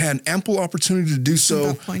 they had ample opportunity to do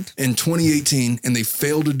so in 2018, and they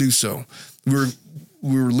failed to do so.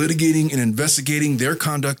 we were litigating and investigating their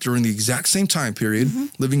conduct during the exact same time period,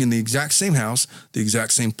 living in the exact same house, the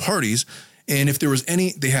exact same parties. And if there was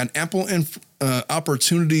they had ample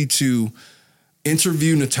opportunity to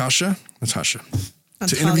interview Natalia.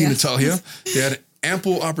 To interview Natalia. They had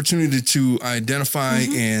ample opportunity to identify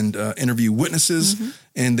and interview witnesses,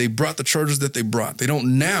 and they brought the charges that they brought. They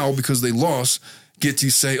don't now, because they lost, get to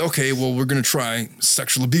say, okay, well, we're going to try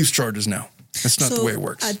sexual abuse charges now. That's not the way it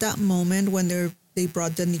works. At that moment, when they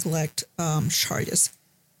brought the neglect charges,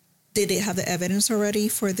 did they have the evidence already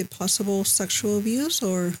for the possible sexual abuse,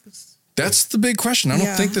 or? That's the big question. I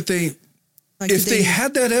don't think that they. If they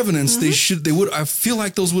had that evidence, they would. I feel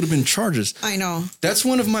like those would have been charges. I know. That's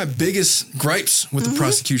one of my biggest gripes with the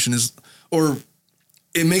prosecution or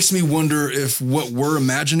it makes me wonder if what we're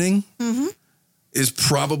imagining is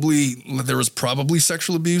there was probably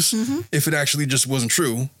sexual abuse if it actually just wasn't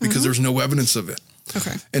true because there's no evidence of it.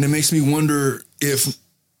 Okay. And it makes me wonder if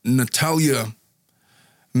Natalia,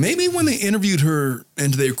 maybe when they interviewed her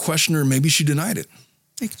and they questioned her, maybe she denied it.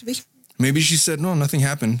 It could be. Maybe she said, no, nothing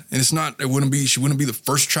happened. And she wouldn't be the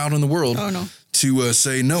first child in the world to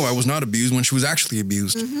say, no, I was not abused when she was actually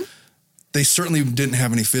abused. They certainly didn't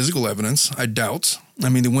have any physical evidence, I doubt. I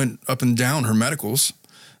mean, they went up and down her medicals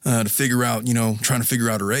to figure out, trying to figure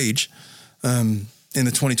out her age in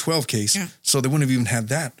the 2012 case. Yeah. So they wouldn't have even had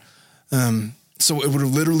that. So it would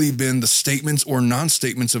have literally been the statements or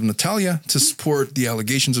non-statements of Natalia to support the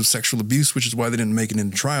allegations of sexual abuse, which is why they didn't make it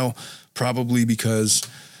into trial, probably because...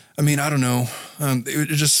 I mean, I don't know. It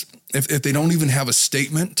just if they don't even have a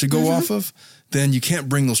statement to go off of, then you can't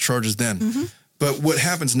bring those charges then. But what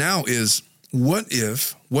happens now is, what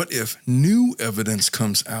if new evidence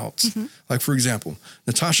comes out? Like, for example,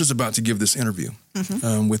 Natasha's about to give this interview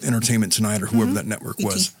with Entertainment Tonight or whoever that network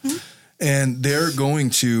was. And they're going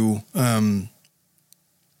to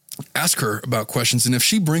ask her about questions. And if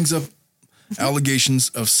she brings up allegations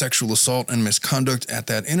of sexual assault and misconduct at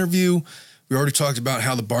that interview, we already talked about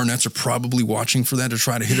how the Barnetts are probably watching for that to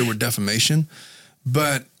try to hit her with defamation.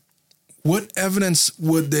 But what evidence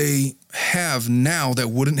would they have now that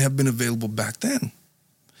wouldn't have been available back then?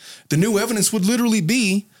 The new evidence would literally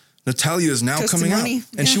be Natalia is now coming out.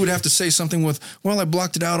 And she would have to say something with, well, I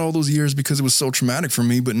blocked it out all those years because it was so traumatic for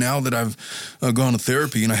me. But now that I've gone to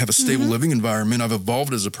therapy and I have a stable living environment, I've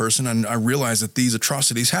evolved as a person, and I realize that these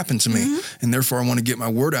atrocities happened to me. And therefore, I want to get my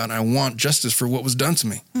word out, and I want justice for what was done to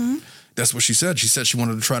me. That's what she said. She said she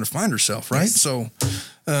wanted to try to find herself, right? Yes. So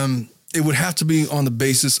it would have to be on the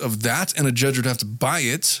basis of that, and a judge would have to buy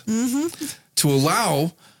it to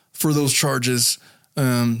allow for those charges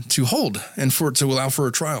to hold and to allow for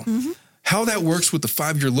a trial. How that works with the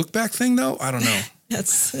 5-year look-back thing, though, I don't know.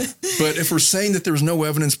 But if we're saying that there was no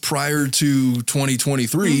evidence prior to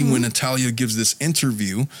 2023 when Natalia gives this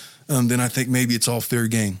interview, then I think maybe it's all fair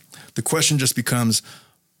game. The question just becomes,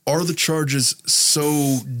 are the charges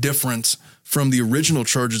so different from the original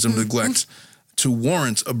charges of neglect to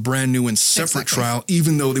warrant a brand new and separate trial,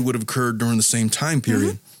 even though they would have occurred during the same time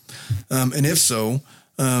period? And if so,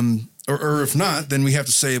 or if not, then we have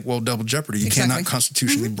to say, well, double jeopardy. You cannot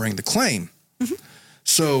constitutionally bring the claim.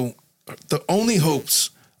 So the only hopes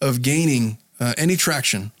of gaining any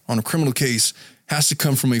traction on a criminal case has to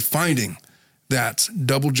come from a finding that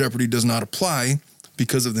double jeopardy does not apply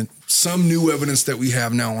because of some new evidence that we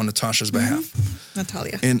have now on Natasha's behalf.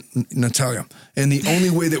 Natalia. And the only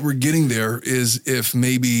way that we're getting there is if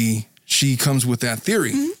maybe she comes with that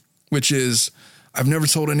theory, which is, I've never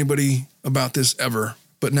told anybody about this ever,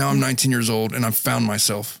 but now I'm 19 years old and I've found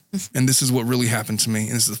myself. And this is what really happened to me.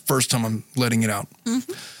 And this is the first time I'm letting it out.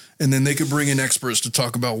 And then they could bring in experts to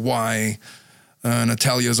talk about why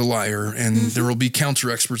Natalia is a liar, and there will be counter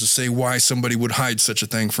experts to say why somebody would hide such a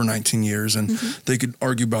thing for 19 years, and they could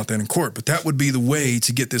argue about that in court. But that would be the way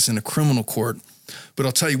to get this in a criminal court. But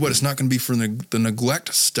I'll tell you what, it's not going to be for the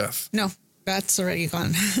neglect stuff. No, that's already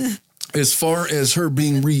gone. As far as her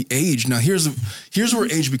being re-aged, now here's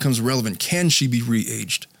where age becomes relevant. Can she be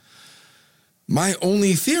re-aged? My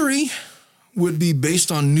only theory would be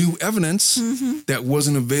based on new evidence that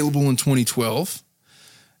wasn't available in 2012.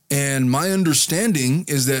 And my understanding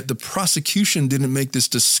is that the prosecution didn't make this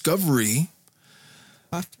discovery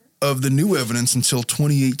of the new evidence until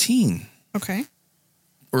 2018. Okay.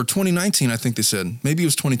 Or 2019, I think they said. Maybe it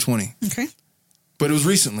was 2020. Okay. But it was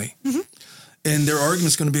recently. And their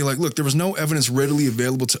argument's going to be like, look, there was no evidence readily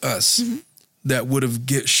available to us that would have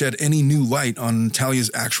shed any new light on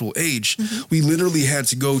Natalia's actual age. We literally had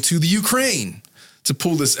to go to the Ukraine to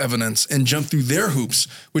pull this evidence and jump through their hoops,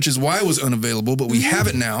 which is why it was unavailable, but we have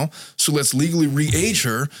it now, so let's legally re-age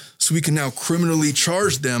her so we can now criminally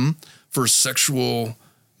charge them for sexual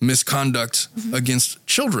misconduct against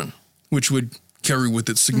children, which would carry with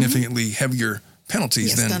it significantly heavier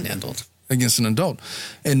penalties than against an adult.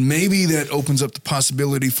 And maybe that opens up the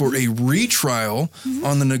possibility for a retrial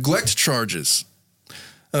on the neglect charges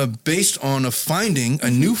based on a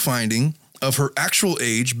new finding of her actual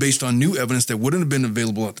age based on new evidence that wouldn't have been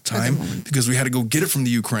available at the time because we had to go get it from the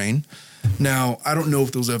Ukraine. Now, I don't know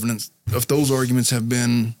if those arguments have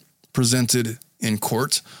been presented in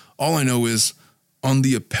court. All I know is on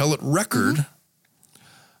the appellate record,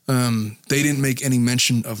 they didn't make any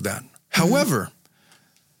mention of that. However,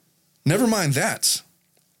 never mind that.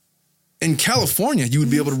 In California, you would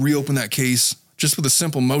be able to reopen that case just with a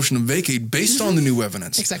simple motion of vacate based on the new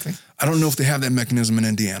evidence. Exactly. I don't know if they have that mechanism in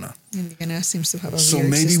Indiana. Indiana seems to have a so weird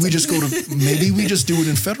maybe system. maybe we just do it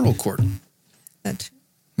in federal court. That.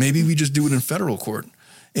 Maybe we just do it in federal court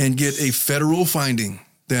and get a federal finding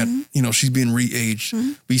that, she's being re-aged.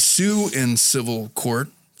 We sue in civil court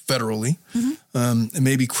federally, and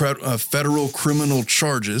maybe federal criminal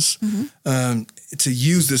charges to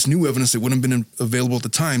use this new evidence that wouldn't have been available at the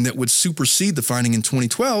time that would supersede the finding in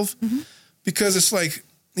 2012 because it's like,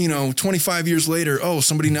 25 years later,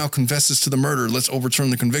 somebody now confesses to the murder. Let's overturn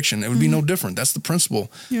the conviction. It would be no different. That's the principle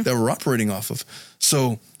that we're operating off of.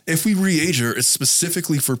 So if we re-age her, it's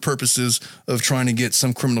specifically for purposes of trying to get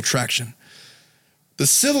some criminal traction. The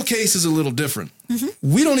civil case is a little different.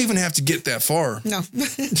 We don't even have to get that far. No.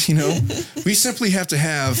 We simply have to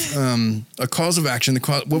have a cause of action.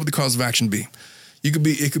 What would the cause of action be? It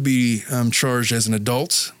could be charged as an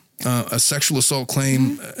adult, a sexual assault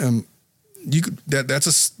claim. That's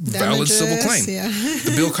a valid civil claim. Yeah.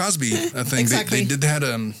 The Bill Cosby thing. Exactly. They did that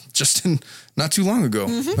just not too long ago.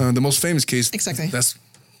 The most famous case. Exactly. That's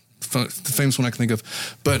the famous one I can think of.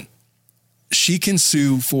 But she can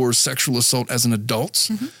sue for sexual assault as an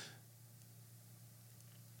adult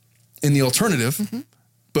in the alternative,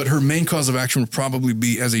 but her main cause of action would probably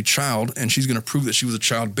be as a child, and she's going to prove that she was a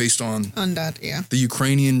child based on that, the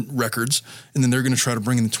Ukrainian records, and then they're going to try to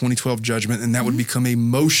bring in the 2012 judgment, and that would become a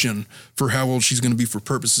motion for how old she's going to be for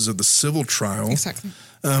purposes of the civil trial. Exactly.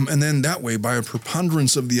 And then that way, by a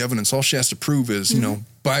preponderance of the evidence, all she has to prove is,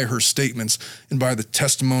 by her statements and by the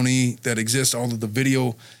testimony that exists, all of the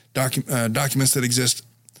video documents that exist,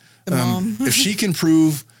 if she can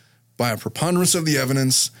prove by a preponderance of the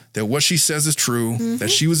evidence that what she says is true, that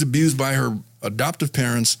she was abused by her adoptive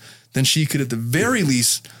parents, then she could at the very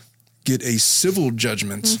least get a civil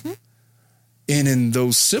judgment. And in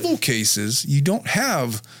those civil cases, you don't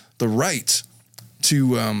have the right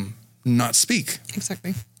to not speak.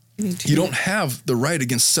 Exactly. You don't have the right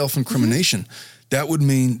against self-incrimination. That would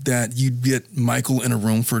mean that you'd get Michael in a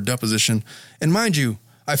room for a deposition. And mind you,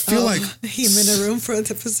 I feel like him in a room for a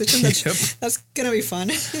deposition. That's gonna be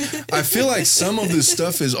fun. I feel like some of this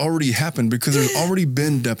stuff has already happened because there's already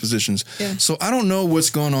been depositions. Yeah. So I don't know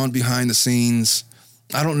what's going on behind the scenes.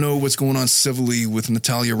 I don't know what's going on civilly with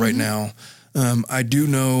Natalia right now. I do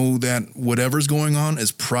know that whatever's going on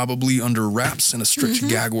is probably under wraps in a strict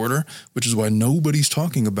gag order, which is why nobody's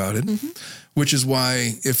talking about it. Which is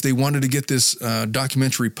why if they wanted to get this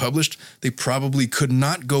documentary published, they probably could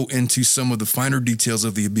not go into some of the finer details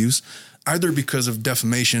of the abuse, either because of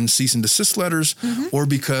defamation, cease and desist letters, or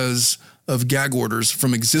because of gag orders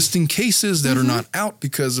from existing cases that are not out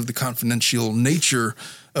because of the confidential nature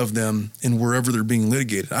of them and wherever they're being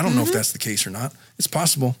litigated. I don't know if that's the case or not. It's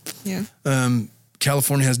possible. Yeah.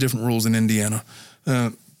 California has different rules than Indiana,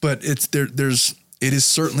 but it is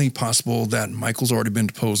certainly possible that Michael's already been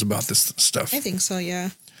deposed about this stuff. I think so,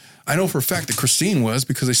 yeah. I know for a fact that Christine was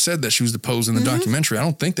because they said that she was deposed in the documentary. I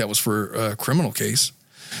don't think that was for a criminal case.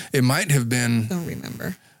 It might have been. Don't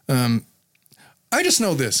remember. I just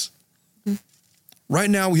know this. Right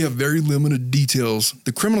now we have very limited details.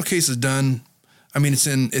 The criminal case is done. I mean, it's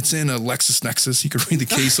in a LexisNexis. You can read the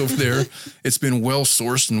case over there. It's been well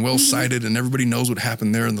sourced and well cited, and everybody knows what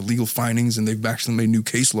happened there and the legal findings. And they've actually made new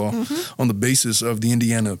case law on the basis of the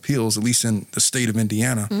Indiana appeals, at least in the state of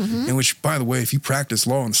Indiana. In which, by the way, if you practice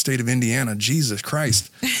law in the state of Indiana, Jesus Christ.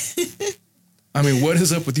 I mean, what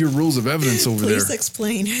is up with your rules of evidence over there? Please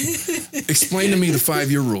explain. Explain to me the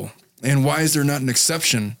 5-year rule, and why is there not an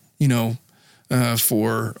exception?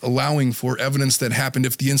 For allowing for evidence that happened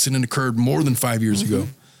if the incident occurred more than 5 years ago,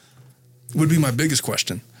 would be my biggest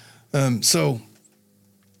question. So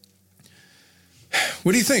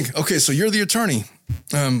what do you think? Okay, so you're the attorney.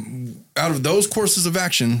 Out of those courses of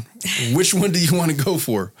action, which one do you want to go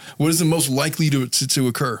for? What is the most likely to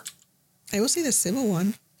occur? I will say the civil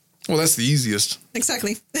one. Well, that's the easiest.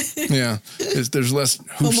 Exactly. Yeah, there's less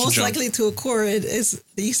hoops most likely to occur is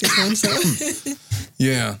the easiest one. So.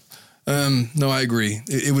 Yeah. No, I agree.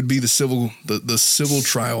 It would be the civil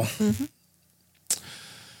trial. Mm-hmm.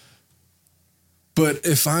 But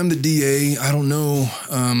if I'm the DA, I don't know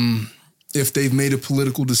if they've made a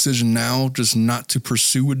political decision now just not to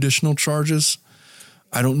pursue additional charges.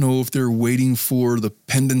 I don't know if they're waiting for the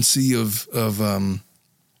pendency of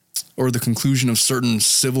or the conclusion of certain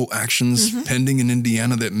civil actions pending in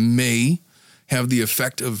Indiana that may have the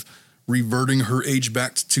effect of reverting her age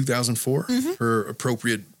back to 2004, her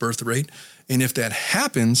appropriate birth rate. And if that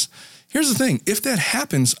happens, here's the thing. If that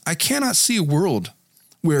happens, I cannot see a world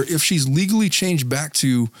where if she's legally changed back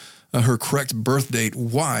to her correct birth date,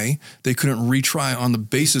 why they couldn't retry on the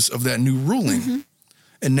basis of that new ruling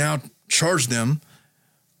and now charge them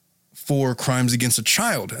for crimes against a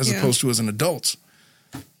child as opposed to as an adult.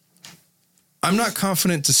 I'm not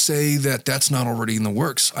confident to say that that's not already in the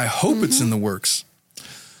works. I hope it's in the works.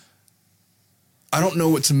 I don't know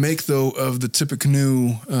what to make, though, of the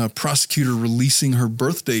Tippecanoe prosecutor releasing her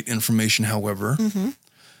birth date information, however,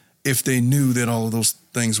 if they knew that all of those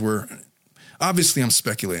things were... Obviously, I'm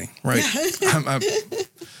speculating, right?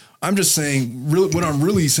 I'm just saying, really, what I'm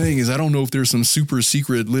really saying is I don't know if there's some super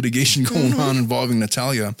secret litigation going on involving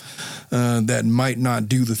Natalia that might not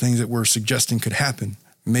do the things that we're suggesting could happen.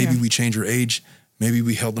 Maybe we change her age. Maybe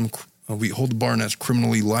we hold the Barnetts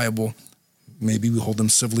criminally liable. Maybe we hold them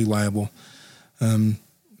civilly liable.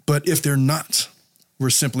 But if they're not,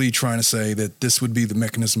 we're simply trying to say that this would be the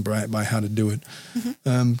mechanism by how to do it.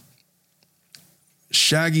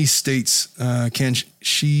 Shaggy states, can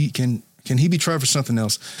he be tried for something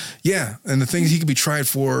else? Yeah, and the things he could be tried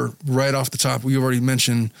for right off the top, we already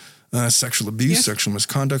mentioned sexual abuse, sexual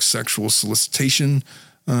misconduct, sexual solicitation,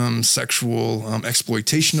 sexual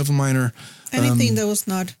exploitation of a minor. Anything that was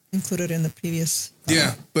not included in the previous.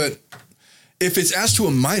 Yeah, but if it's as to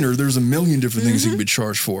a minor, there's a million different things he could be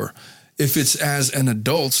charged for. If it's as an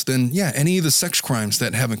adult, then any of the sex crimes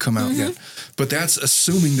that haven't come out yet. But that's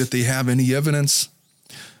assuming that they have any evidence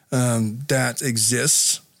that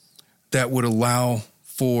exists that would allow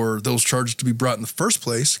for those charges to be brought in the first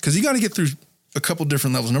place. Because you got to get through a couple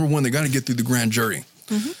different levels. Number one, they got to get through the grand jury.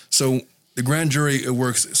 So the grand jury, it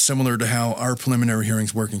works similar to how our preliminary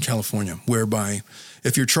hearings work in California, whereby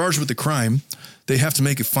if you're charged with a crime, they have to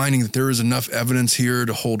make a finding that there is enough evidence here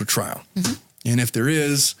to hold a trial. And if there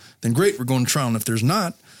is, then great, we're going to trial. And if there's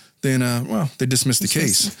not, then, they dismiss the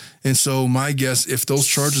case. And so my guess, if those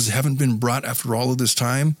charges haven't been brought after all of this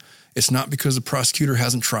time, it's not because the prosecutor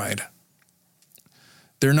hasn't tried.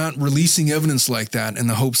 They're not releasing evidence like that in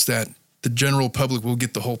the hopes that the general public will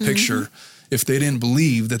get the whole picture if they didn't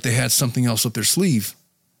believe that they had something else up their sleeve.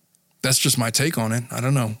 That's just my take on it. I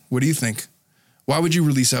don't know. What do you think? Why would you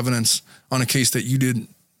release evidence on a case that you didn't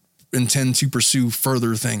intend to pursue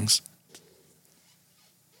further things?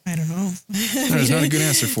 I don't know. There's not a good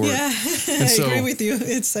answer for it. And I agree with you.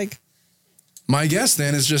 It's like... My guess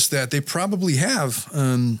then is just that they probably have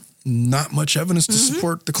not much evidence to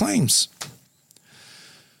support the claims.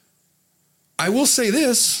 I will say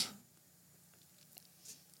this.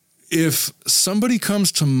 If somebody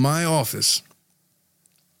comes to my office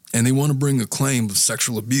and they want to bring a claim of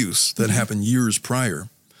sexual abuse that happened years prior,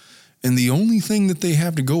 and the only thing that they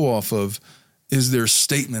have to go off of is their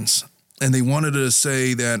statements, and they wanted to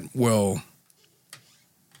say that, well,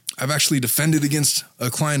 I've actually defended against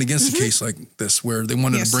a client against a case like this where they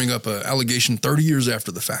wanted to bring up an allegation 30 years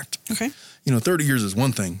after the fact. Okay. 30 years is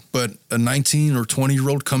one thing, but a 19 or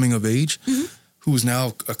 20-year-old coming of age who is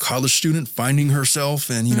now a college student finding herself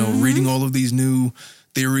and, reading all of these new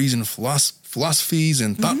theories and philosophies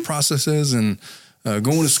and thought processes and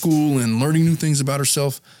going to school and learning new things about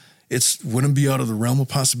herself, it wouldn't be out of the realm of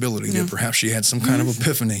possibility that perhaps she had some kind of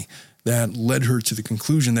epiphany that led her to the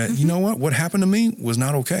conclusion that, you know what happened to me was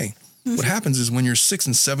not okay. What happens is when you're 6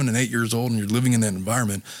 and 7 and 8 years old and you're living in that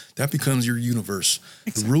environment, that becomes your universe.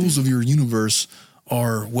 The rules of your universe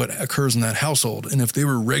are what occurs in that household. And if they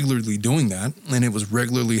were regularly doing that, and it was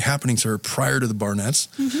regularly happening to her prior to the Barnetts,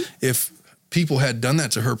 if people had done that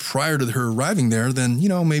to her prior to her arriving there, then,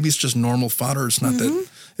 maybe it's just normal fodder. It's not that,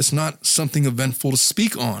 it's not something eventful to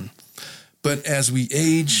speak on. But as we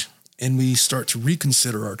age and we start to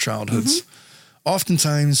reconsider our childhoods,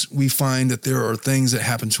 oftentimes we find that there are things that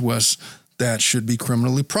happen to us that should be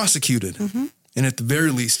criminally prosecuted. And at the very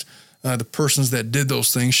least, the persons that did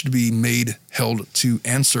those things should be held to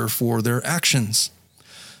answer for their actions.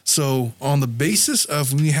 So on the basis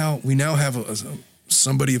of we now have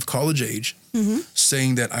somebody of college age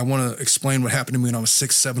saying that I want to explain what happened to me when I was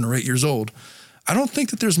 6, 7, or 8 years old, I don't think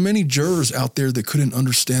that there's many jurors out there that couldn't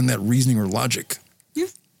understand that reasoning or logic.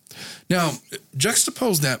 Now,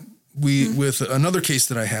 juxtapose that with another case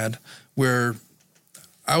that I had where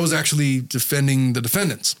I was actually defending the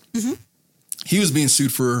defendants. Mm-hmm. He was being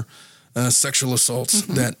sued for sexual assaults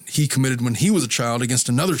that he committed when he was a child against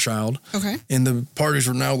another child. Okay. And the parties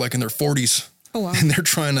were now like in their 40s. Oh, wow. And they're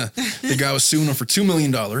trying to, the guy was suing him for $2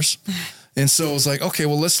 million. And so I was like, okay,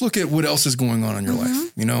 well, let's look at what else is going on in your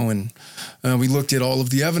life, you know, and we looked at all of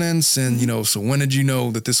the evidence and, you know, so when did you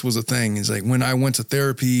know that this was a thing? It's like when I went to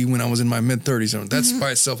therapy when I was in my mid-30s, and that's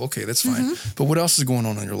by itself, okay, that's fine. But what else is going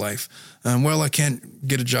on in your life? Well, I can't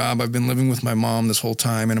get a job. I've been living with my mom this whole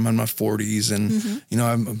time and I'm in my 40s and,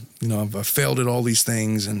 I've failed at all these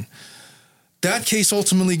things. And that case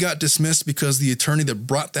ultimately got dismissed because the attorney that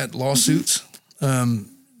brought that lawsuit,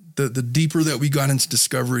 the deeper that we got into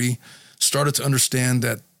discovery, started to understand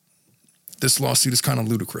that this lawsuit is kind of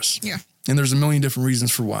ludicrous. Yeah. And there's a million different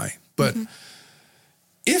reasons for why. But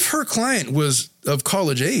if her client was of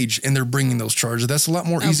college age and they're bringing those charges, that's a lot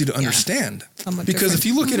more easy to understand. Because if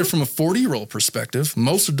you look at it from a 40-year-old perspective,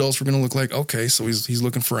 most adults are going to look like, okay, so he's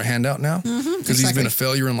looking for a handout now because he's been a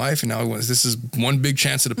failure in life. And now this is one big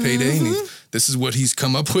chance at a payday. And this is what he's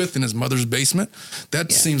come up with in his mother's basement.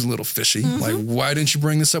 That seems a little fishy. Like, why didn't you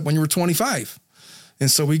bring this up when you were 25? And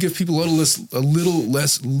so we give people a little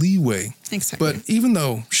less leeway. Exactly. But even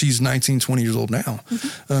though she's 19, 20 years old now,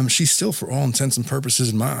 she's still, for all intents and purposes,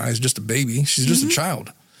 in my eyes, just a baby. She's just a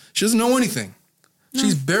child. She doesn't know anything. No.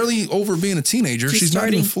 She's barely over being a teenager. She's not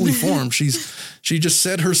even fully formed. She just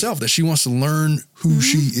said herself that she wants to learn who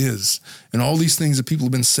she is. And all these things that people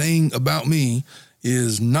have been saying about me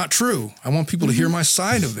is not true. I want people to hear my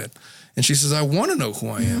side of it. And she says, I want to know who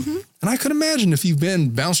I am. And I could imagine if you've been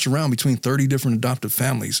bounced around between 30 different adoptive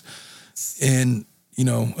families and, you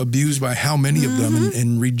know, abused by how many of them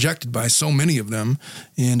and rejected by so many of them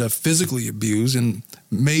and physically abused and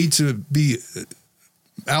made to be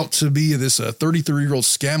out to be this 33-year-old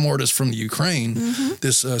scam artist from the Ukraine,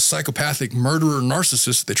 this psychopathic murderer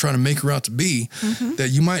narcissist they try to make her out to be, that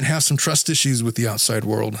you might have some trust issues with the outside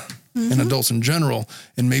world and adults in general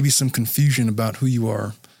and maybe some confusion about who you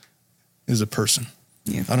are as a person.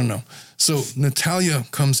 Yeah. I don't know. So Natalia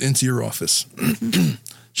comes into your office.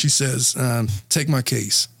 She says, take my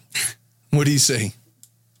case. What do you say?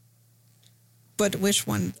 But which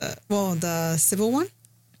one? The civil one?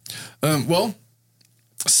 Well,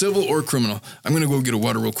 civil or criminal. I'm going to go get a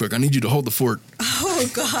water real quick. I need you to hold the fort. Oh,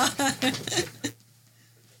 God.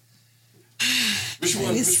 Which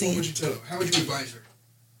one would you tell? How would you advise her?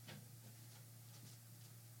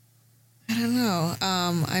 I don't know.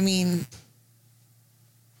 I mean,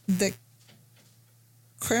 the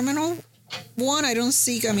criminal one, I don't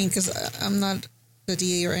see, because I'm not the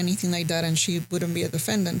DA or anything like that, and she wouldn't be a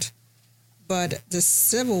defendant. But the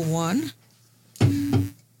civil one,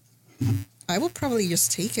 I would probably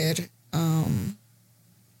just take it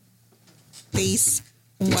based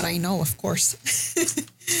on what I know, of course,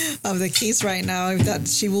 of the case right now. If that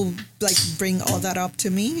she will bring all that up to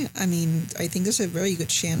me, I mean, I think there's a very good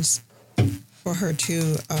chance for her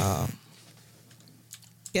to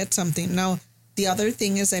get something. Now, the other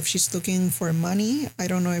thing is if she's looking for money, I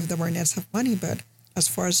don't know if the Barnetts have money, but as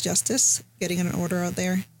far as justice, getting an order out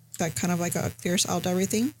there that kind of clears out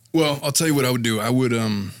everything. Well, I'll tell you what I would do. I would,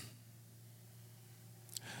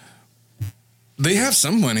 they have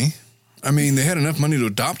some money. I mean, they had enough money to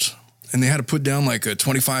adopt, and they had to put down a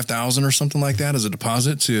 $25,000 or something like that as a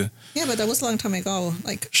deposit to. Yeah, but that was a long time ago.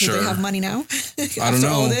 Sure. Do they have money now? I don't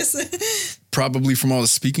know. All this? Probably from all the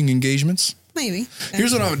speaking engagements. Maybe.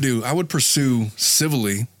 Here's what I would do. I would pursue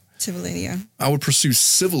civilly. Civilly, yeah. I would pursue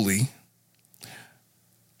civilly.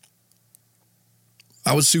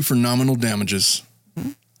 I would sue for nominal damages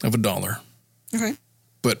of $1. Okay.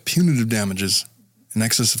 But punitive damages in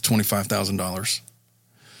excess of $25,000.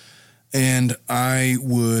 And I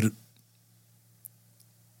would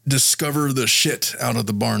discover the shit out of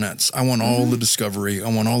the Barnetts. I want all the discovery. I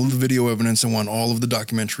want all of the video evidence. I want all of the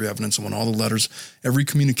documentary evidence. I want all the letters, every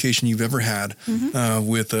communication you've ever had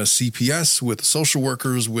with CPS, with social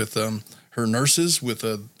workers, with her nurses, with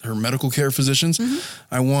her medical care physicians.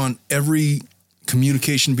 I want every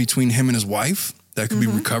communication between him and his wife that could be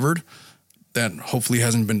recovered, that hopefully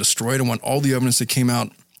hasn't been destroyed. I want all the evidence that came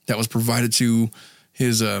out that was provided to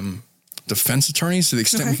his defense attorneys to the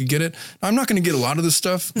extent we could get it. Now, I'm not going to get a lot of this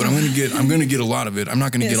stuff, but I'm going to get a lot of it. I'm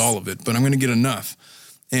not going to get all of it, but I'm going to get enough.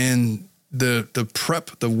 And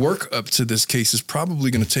the work up to this case is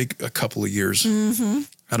probably going to take a couple of years,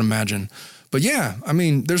 I'd imagine. But yeah, I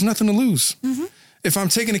mean, there's nothing to lose. If I'm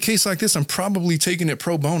taking a case like this, I'm probably taking it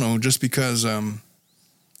pro bono just because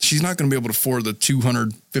she's not going to be able to afford the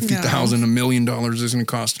 $250,000, $1 million it's going to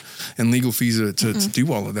cost in legal fees to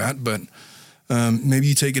do all of that. But maybe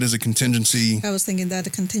you take it as a contingency. I was thinking that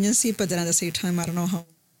a contingency, but then at the same time, I don't know how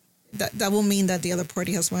that will mean that the other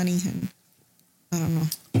party has money, and I don't know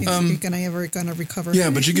if you're ever gonna recover. Yeah,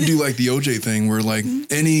 but you could do like the OJ thing, where like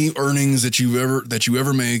any earnings that you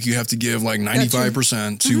ever make, you have to give like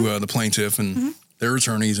 95% to the plaintiff and their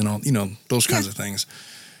attorneys and all, those kinds of things.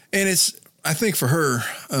 And I think for her,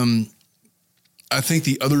 I think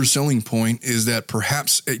the other selling point is that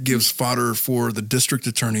perhaps it gives fodder for the district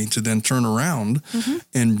attorney to then turn around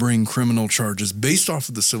and bring criminal charges based off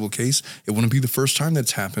of the civil case. It wouldn't be the first time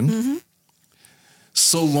that's happened.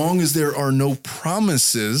 So long as there are no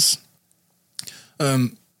promises.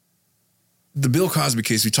 The Bill Cosby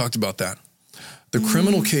case, we talked about that. The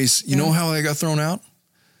criminal case, you know how that got thrown out?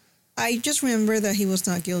 I just remember that he was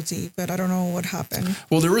not guilty, but I don't know what happened.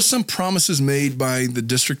 Well, there were some promises made by the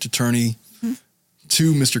district attorney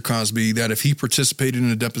to Mr. Cosby that if he participated in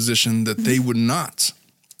a deposition, that they would not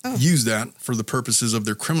use that for the purposes of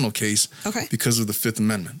their criminal case because of the Fifth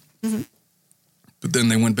Amendment. But then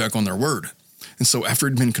they went back on their word. And so after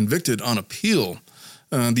he'd been convicted on appeal,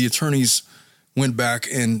 the attorneys went back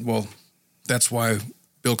and, well, that's why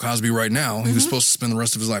Bill Cosby right now, he was supposed to spend the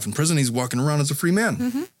rest of his life in prison. He's walking around as a free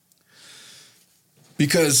man.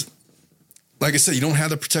 Because, like I said, you don't have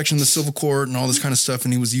the protection of the civil court and all this kind of stuff,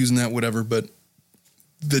 and he was using that, whatever, but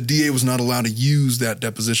the DA was not allowed to use that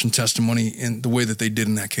deposition testimony in the way that they did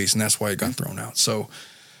in that case, and that's why it got thrown out. So,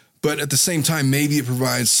 but at the same time, maybe it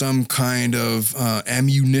provides some kind of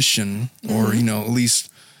ammunition or, at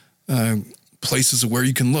least places where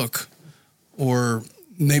you can look, or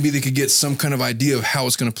maybe they could get some kind of idea of how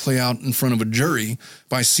it's going to play out in front of a jury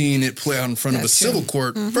by seeing it play out in front of a civil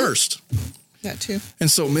court first. That too.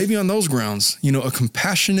 And so maybe on those grounds, a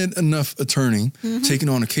compassionate enough attorney taking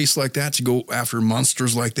on a case like that to go after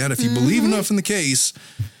monsters like that, if you believe enough in the case,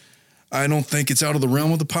 I don't think it's out of the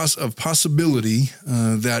realm of the possibility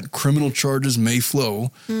that criminal charges may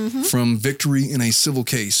flow from victory in a civil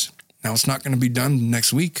case. Now, it's not going to be done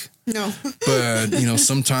next week. No. But,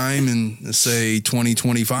 sometime in, say,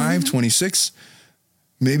 2025, 26,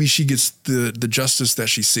 maybe she gets the justice that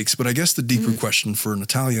she seeks. But I guess the deeper question for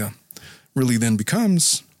Natalia really then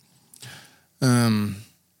becomes, is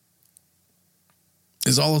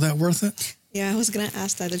all of that worth it? Yeah, I was going to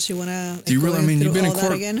ask that. Did you want to do you really, you've been in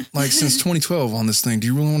court again? like since 2012 on this thing. Do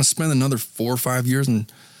you really want to spend another 4 or 5 years in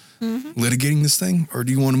litigating this thing? Or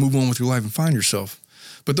do you want to move on with your life and find yourself?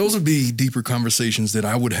 But those would be deeper conversations that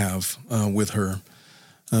I would have with her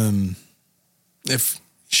if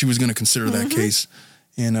she was going to consider that case.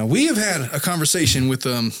 And we have had a conversation with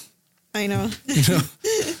I know.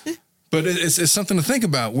 But it's something to think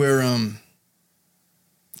about where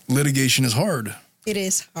litigation is hard. It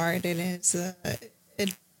is hard. It is.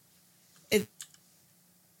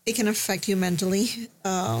 It can affect you mentally,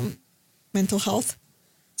 mental health.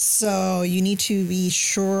 So you need to be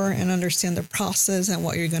sure and understand the process and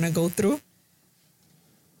what you're going to go through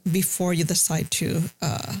before you decide to,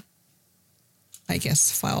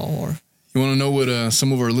 file or. You want to know what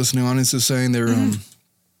some of our listening audience is saying? They're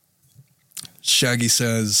Shaggy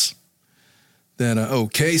says that.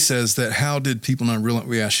 Kay says that. How did people not realize?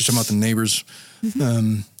 Yeah, she's talking about the neighbors.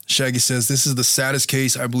 Shaggy says, this is the saddest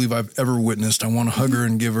case I believe I've ever witnessed. I want to hug her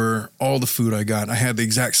and give her all the food I got. I had the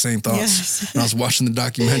exact same thoughts. Yes. When I was watching the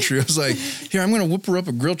documentary, I was like, here, I'm going to whip her up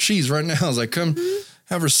a grilled cheese right now. I was like, come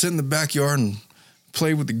have her sit in the backyard and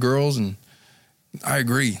play with the girls. And I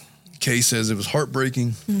agree. Kay says it was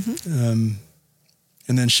heartbreaking. And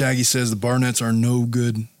then Shaggy says the Barnetts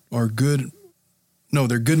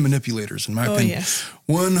they're good manipulators, in my opinion. Yes.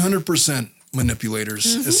 100% manipulators,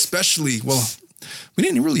 especially, we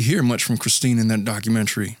didn't really hear much from Christine in that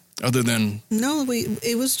documentary other than... No,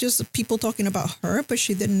 it was just people talking about her, but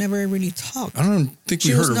she never really talk. I don't think we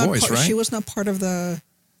heard her voice, right? She was not part of the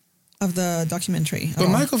documentary. But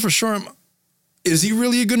Michael, for sure, is he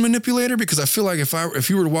really a good manipulator? Because I feel like if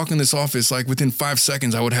you were to walk in this office, like within 5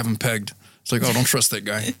 seconds, I would have him pegged. It's like, don't trust that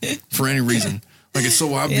guy for any reason. Like, it's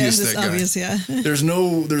so obvious that guy. Obvious, yeah. There's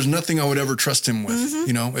nothing I would ever trust him with.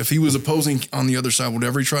 If he was opposing on the other side,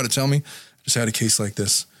 whatever he tried to tell me, I just had a case like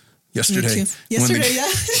this yesterday.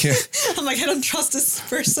 Yeah. I'm like, I don't trust this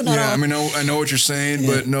person at all. Yeah, I mean, I know what you're saying,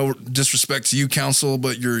 but no disrespect to you, counsel,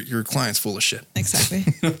 but your client's full of shit. Exactly.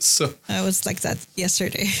 So I was like that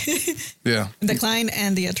yesterday. Yeah. The client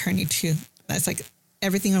and the attorney too. That's like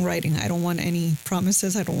everything in writing. I don't want any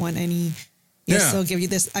promises. I don't want any... Yes, I'll give you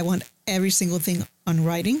this. I want every single thing on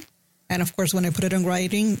writing. And of course, when I put it on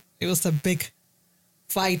writing, it was a big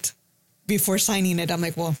fight before signing it. I'm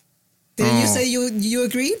like, well, didn't you say you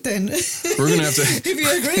agreed? Then we're going to have to... If you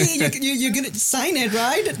agree, you're going to sign it,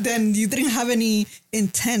 right? Then you didn't have any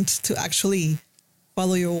intent to actually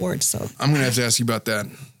follow your word. So I'm going to have to ask you about that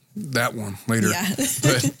that one later. Yeah.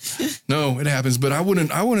 But no, it happens. But I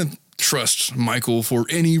wouldn't trust Michael for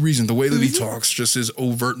any reason. The way that he talks, just his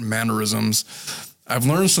overt mannerisms. I've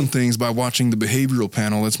learned some things by watching the Behavioral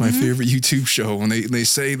Panel. It's my favorite YouTube show. And they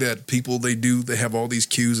say that people, they have all these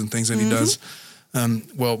cues and things that he does.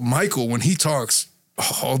 Well, Michael, when he talks,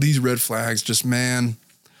 all these red flags, just, man,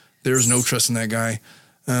 there's no trust in that guy.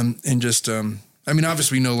 And just, I mean,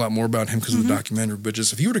 obviously we know a lot more about him because of the documentary, but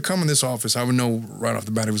just if he were to come in this office, I would know right off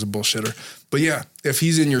the bat he was a bullshitter. But yeah, if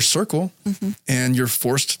he's in your circle and you're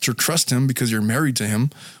forced to trust him because you're married to him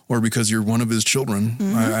or because you're one of his children,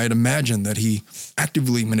 I'd imagine that he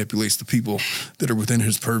actively manipulates the people that are within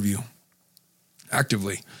his purview.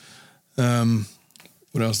 Actively.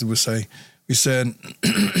 What else did we say? We said,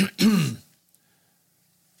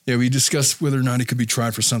 yeah, we discussed whether or not he could be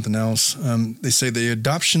tried for something else. They say the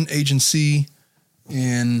adoption agency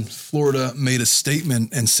in Florida made a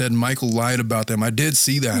statement and said Michael lied about them. I did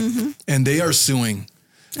see that. And they are suing.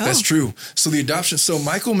 That's true. So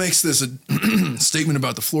Michael makes this statement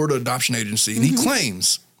about the Florida adoption agency, and he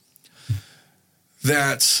claims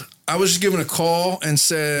that I was just given a call and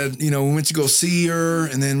said, we went to go see her,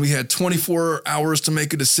 and then we had 24 hours to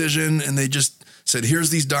make a decision, and they just said,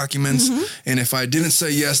 here's these documents, and if I didn't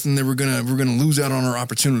say yes, then we're gonna lose out on our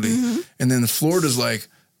opportunity. And then Florida's like,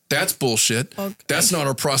 that's bullshit. Okay. That's not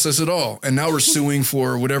our process at all. And now we're suing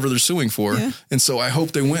for whatever they're suing for. Yeah. And so I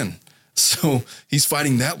hope they win. So he's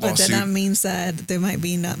fighting that lawsuit. But then that means that there might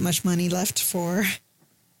be not much money left for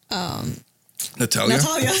Natalia.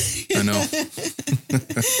 I know.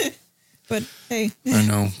 But hey. I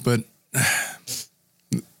know. But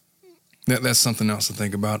that's something else to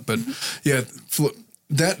think about. But yeah,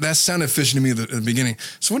 that sounded fishy to me at the beginning.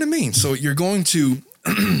 So what do you mean? So you're going to...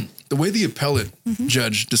 The way the appellate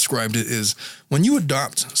judge described it is when you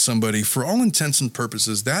adopt somebody, for all intents and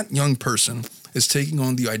purposes, that young person is taking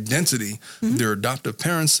on the identity of their adoptive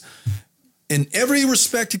parents in every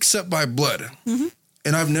respect except by blood.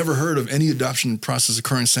 And I've never heard of any adoption process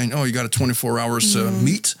occurring saying, oh, you got 24 hours to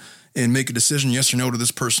meet and make a decision, yes or no, to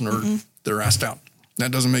this person, or they're asked out.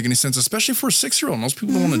 That doesn't make any sense, especially for a 6-year-old. Most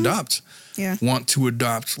people don't adopt. Yeah. Want to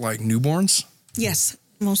adopt like newborns. Yes.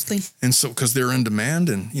 Mostly. And so, because they're in demand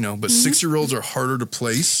but 6-year-olds are harder to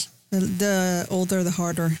place. The older, the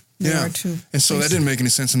harder they are to And so that didn't make any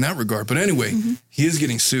sense in that regard. But anyway, he is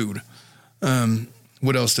getting sued.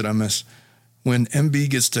 What else did I miss? When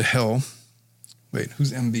MB gets to hell. Wait,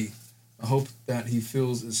 who's MB? I hope that he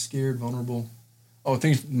feels as scared, vulnerable. Oh, I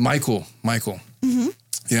think Michael.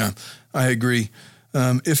 Yeah, I agree.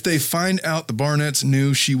 If they find out the Barnetts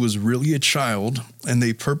knew she was really a child and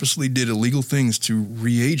they purposely did illegal things to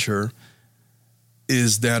re-age her,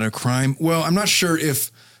 is that a crime? Well, I'm not sure if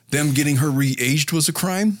them getting her re-aged was a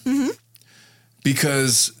crime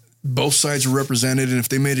because both sides were represented. And if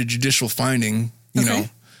they made a judicial finding, you know,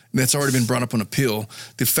 that's already been brought up on appeal.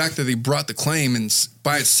 The fact that they brought the claim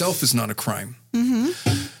by itself is not a crime.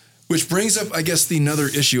 Which brings up, I guess, another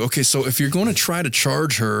issue. Okay, so if you're going to try to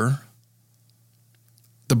charge her,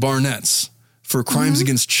 the Barnetts, for crimes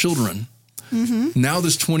against children, now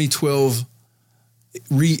this 2012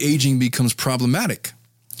 re-aging becomes problematic.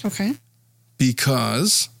 Okay.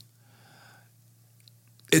 Because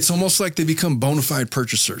it's almost like they become bona fide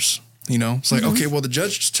purchasers. It's like, okay, well, the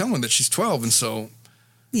judge is telling that she's 12, and so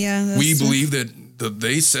we believe that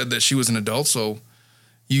they said that she was an adult, so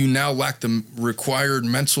you now lack the required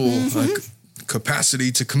mental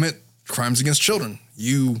capacity to commit crimes against children.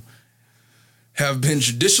 You have been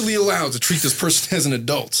judicially allowed to treat this person as an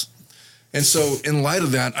adult. And so in light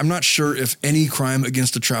of that, I'm not sure if any crime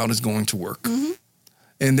against a child is going to work.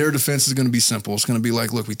 And their defense is going to be simple. It's going to be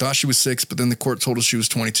like, look, we thought she was 6, but then the court told us she was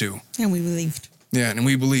 22. And we believed. Yeah, and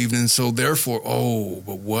we believed. And so therefore,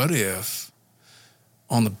 but what if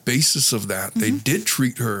on the basis of that, they did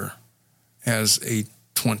treat her as a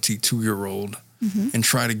 22-year-old and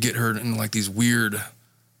try to get her in like these weird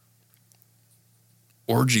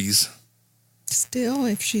orgies. Still,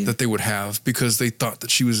 if she... that they would have because they thought that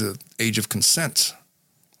she was at age of consent.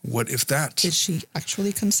 What if that... Did she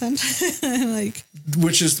actually consent?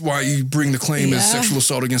 Which is why you bring the claim as sexual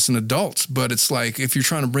assault against an adult. But it's like, if you're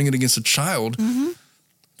trying to bring it against a child,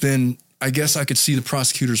 then I guess I could see the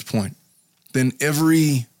prosecutor's point. Then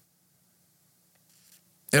every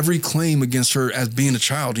claim against her as being a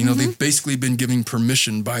child, they've basically been giving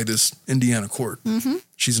permission by this Indiana court.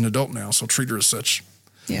 She's an adult now, so treat her as such.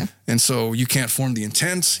 Yeah. And so you can't form the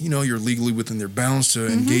intent, you're legally within their bounds to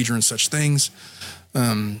engage her in such things.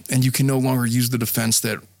 And you can no longer use the defense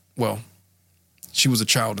that, well, she was a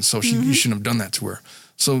child and so you shouldn't have done that to her.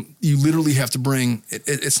 So you literally have to bring,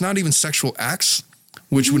 it's not even sexual acts,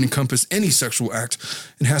 which would encompass any sexual act.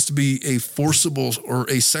 It has to be a forcible or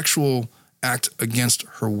a sexual act against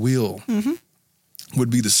her will would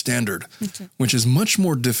be the standard, which is much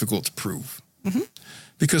more difficult to prove.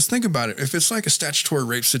 Because think about it. If it's like a statutory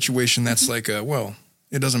rape situation, that's like, well,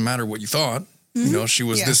 it doesn't matter what you thought. You know, she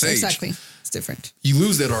was this age. Exactly. It's different. You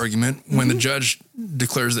lose that argument when the judge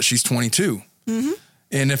declares that she's 22.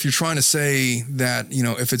 And if you're trying to say that, you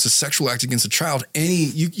know, if it's a sexual act against a child,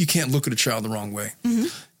 you can't look at a child the wrong way.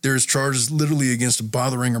 There's charges literally against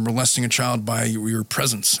bothering or molesting a child by your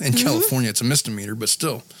presence. In California, it's a misdemeanor, but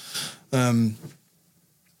still.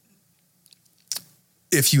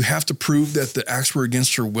 If you have to prove that the acts were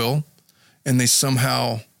against her will and they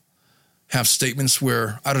somehow have statements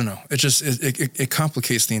where, I don't know, it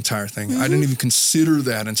complicates the entire thing. I didn't even consider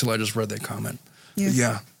that until I just read that comment. But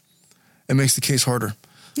yeah, it makes the case harder.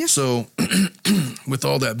 Yeah. So with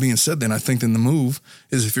all that being said, then I think then the move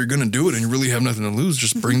is if you're going to do it and you really have nothing to lose,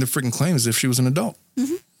 just bring the freaking claim as if she was an adult.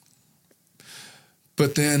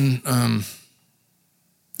 But then,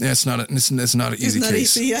 it's not an easy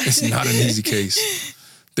case. It's not an easy case.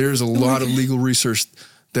 There's a lot of legal research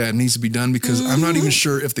that needs to be done because I'm not even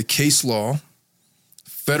sure if the case law,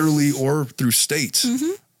 federally or through states,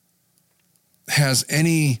 has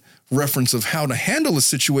any reference of how to handle a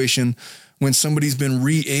situation when somebody's been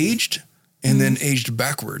re-aged and then aged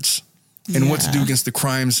backwards, and what to do against the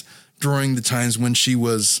crimes during the times when she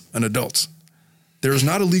was an adult. There is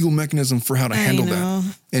not a legal mechanism for how to handle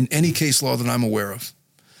that in any case law that I'm aware of.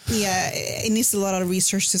 Yeah, it needs a lot of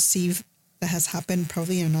research to see if that has happened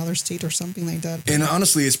probably in another state or something like that. And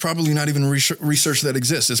honestly, it's probably not even research that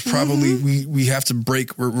exists. It's probably we have to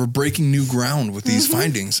we're breaking new ground with these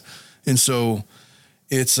findings. And so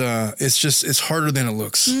it's harder than it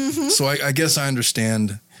looks. So I guess I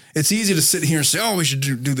understand. It's easy to sit here and say, oh, we should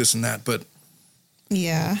do this and that. But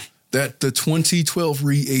that the 2012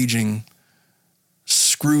 re-aging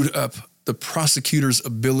screwed up the prosecutor's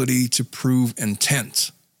ability to prove intent,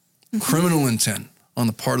 criminal intent on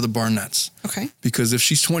the part of the Barnetts. Okay. Because if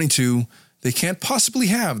she's 22, they can't possibly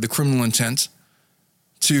have the criminal intent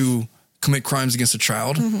to commit crimes against a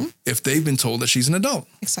child if they've been told that she's an adult.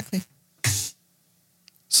 Exactly.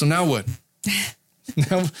 So now what?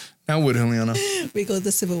 now what, Juliana? We go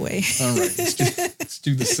the civil way. All right. Let's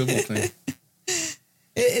do the civil thing.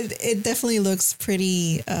 It definitely looks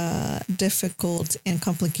pretty difficult and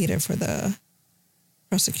complicated for the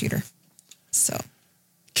prosecutor. So,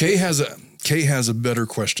 Kay has a better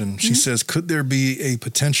question. She says, could there be a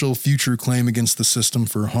potential future claim against the system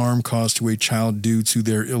for harm caused to a child due to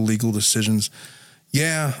their illegal decisions?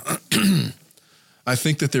 Yeah, I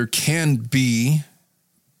think that there can be,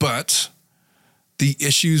 but the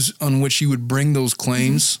issues on which you would bring those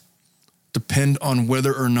claims depend on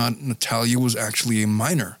whether or not Natalia was actually a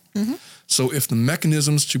minor. So if the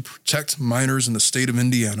mechanisms to protect minors in the state of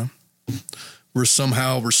Indiana were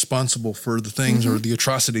somehow responsible for the things or the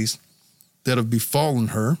atrocities that have befallen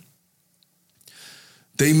her,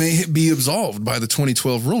 they may be absolved by the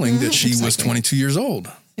 2012 ruling that she was 22 years old.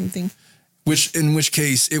 Same thing. In which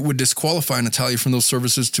case it would disqualify Natalia from those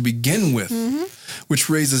services to begin with, which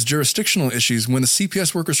raises jurisdictional issues. When the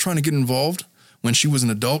CPS worker is trying to get involved, when she was an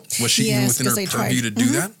adult, was she even within her purview to do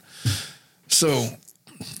that? So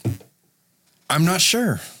I'm not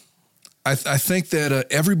sure. I think that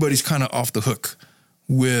everybody's kind of off the hook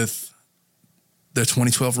with the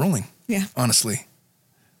 2012 ruling. Yeah. Honestly.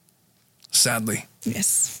 Sadly.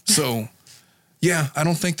 Yes. So, yeah, I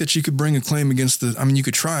don't think that you could bring a claim against you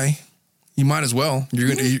could try. You might as well.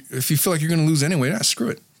 If you feel like you're going to lose anyway, screw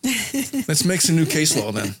it. Let's make some new case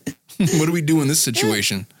law then. What do we do in this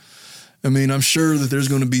situation? I mean, I'm sure that there's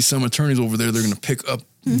going to be some attorneys over there that are going to pick up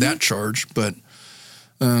that charge, but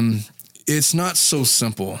it's not so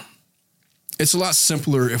simple. It's a lot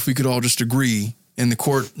simpler if we could all just agree, and the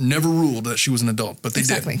court never ruled that she was an adult, but they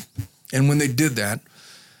did. And when they did that,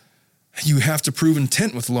 you have to prove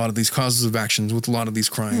intent with a lot of these causes of actions, with a lot of these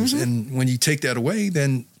crimes. And when you take that away,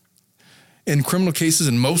 then in criminal cases,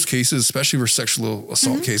 in most cases, especially for sexual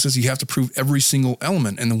assault cases, you have to prove every single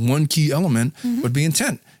element. And the one key element would be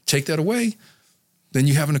intent. Take that away, then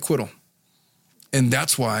you have an acquittal. And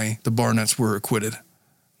that's why the Barnetts were acquitted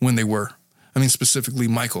when they were. I mean, specifically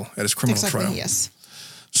Michael at his criminal trial. Yes.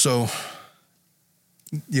 So,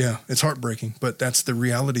 yeah, it's heartbreaking, but that's the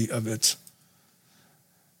reality of it.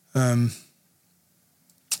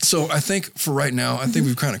 So I think for right now, I think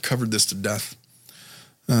we've kind of covered this to death.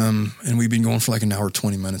 And we've been going for like an hour,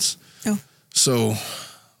 20 minutes. Oh. So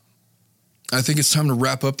I think it's time to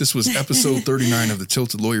wrap up. This was episode 39 of the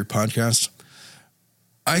Tilted Lawyer podcast.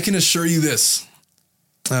 I can assure you this,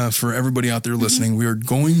 for everybody out there listening, we are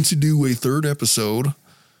going to do a third episode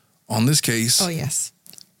on this case. Oh, yes.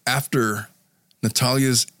 After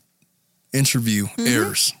Natalia's interview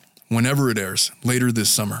airs, whenever it airs, later this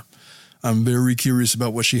summer. I'm very curious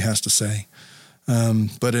about what she has to say.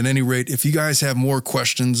 But at any rate, if you guys have more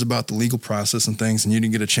questions about the legal process and things, and you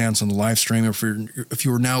didn't get a chance on the live stream, if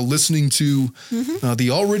you're now listening to the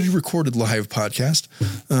already recorded live podcast,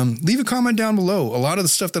 leave a comment down below. A lot of the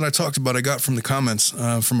stuff that I talked about, I got from the comments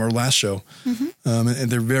from our last show,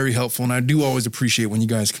 and they're very helpful. And I do always appreciate when you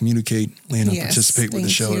guys communicate and participate with the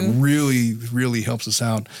show. It really, really helps us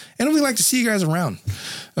out. And we like to see you guys around.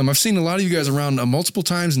 I've seen a lot of you guys around multiple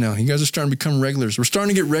times now. You guys are starting to become regulars. We're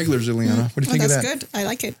starting to get regulars, Ileana. What do you think of that? That's good. I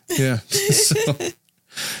like it. Yeah. So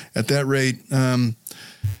at that rate,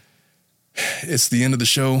 it's the end of the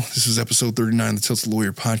show. This is episode 39 of the Tilted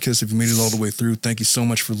Lawyer podcast. If you made it all the way through, thank you so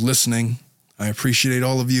much for listening. I appreciate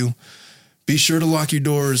all of you. Be sure to lock your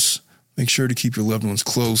doors. Make sure to keep your loved ones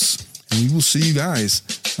close. And we will see you guys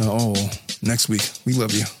next week. We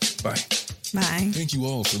love you. Bye. Bye. Thank you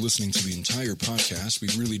all for listening to the entire podcast. We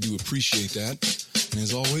really do appreciate that. And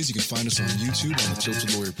as always, you can find us on YouTube on the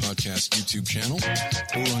Tilted Lawyer Podcast YouTube channel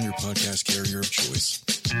or on your podcast carrier of choice.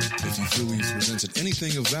 If you feel we've presented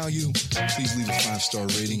anything of value, please leave a 5-star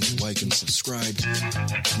rating, like, and subscribe.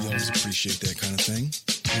 We always appreciate that kind of thing.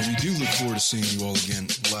 And we do look forward to seeing you all again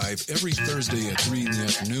live every Thursday at 3 in the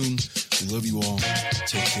afternoon. We love you all.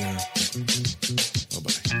 Take care.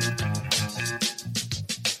 Bye-bye.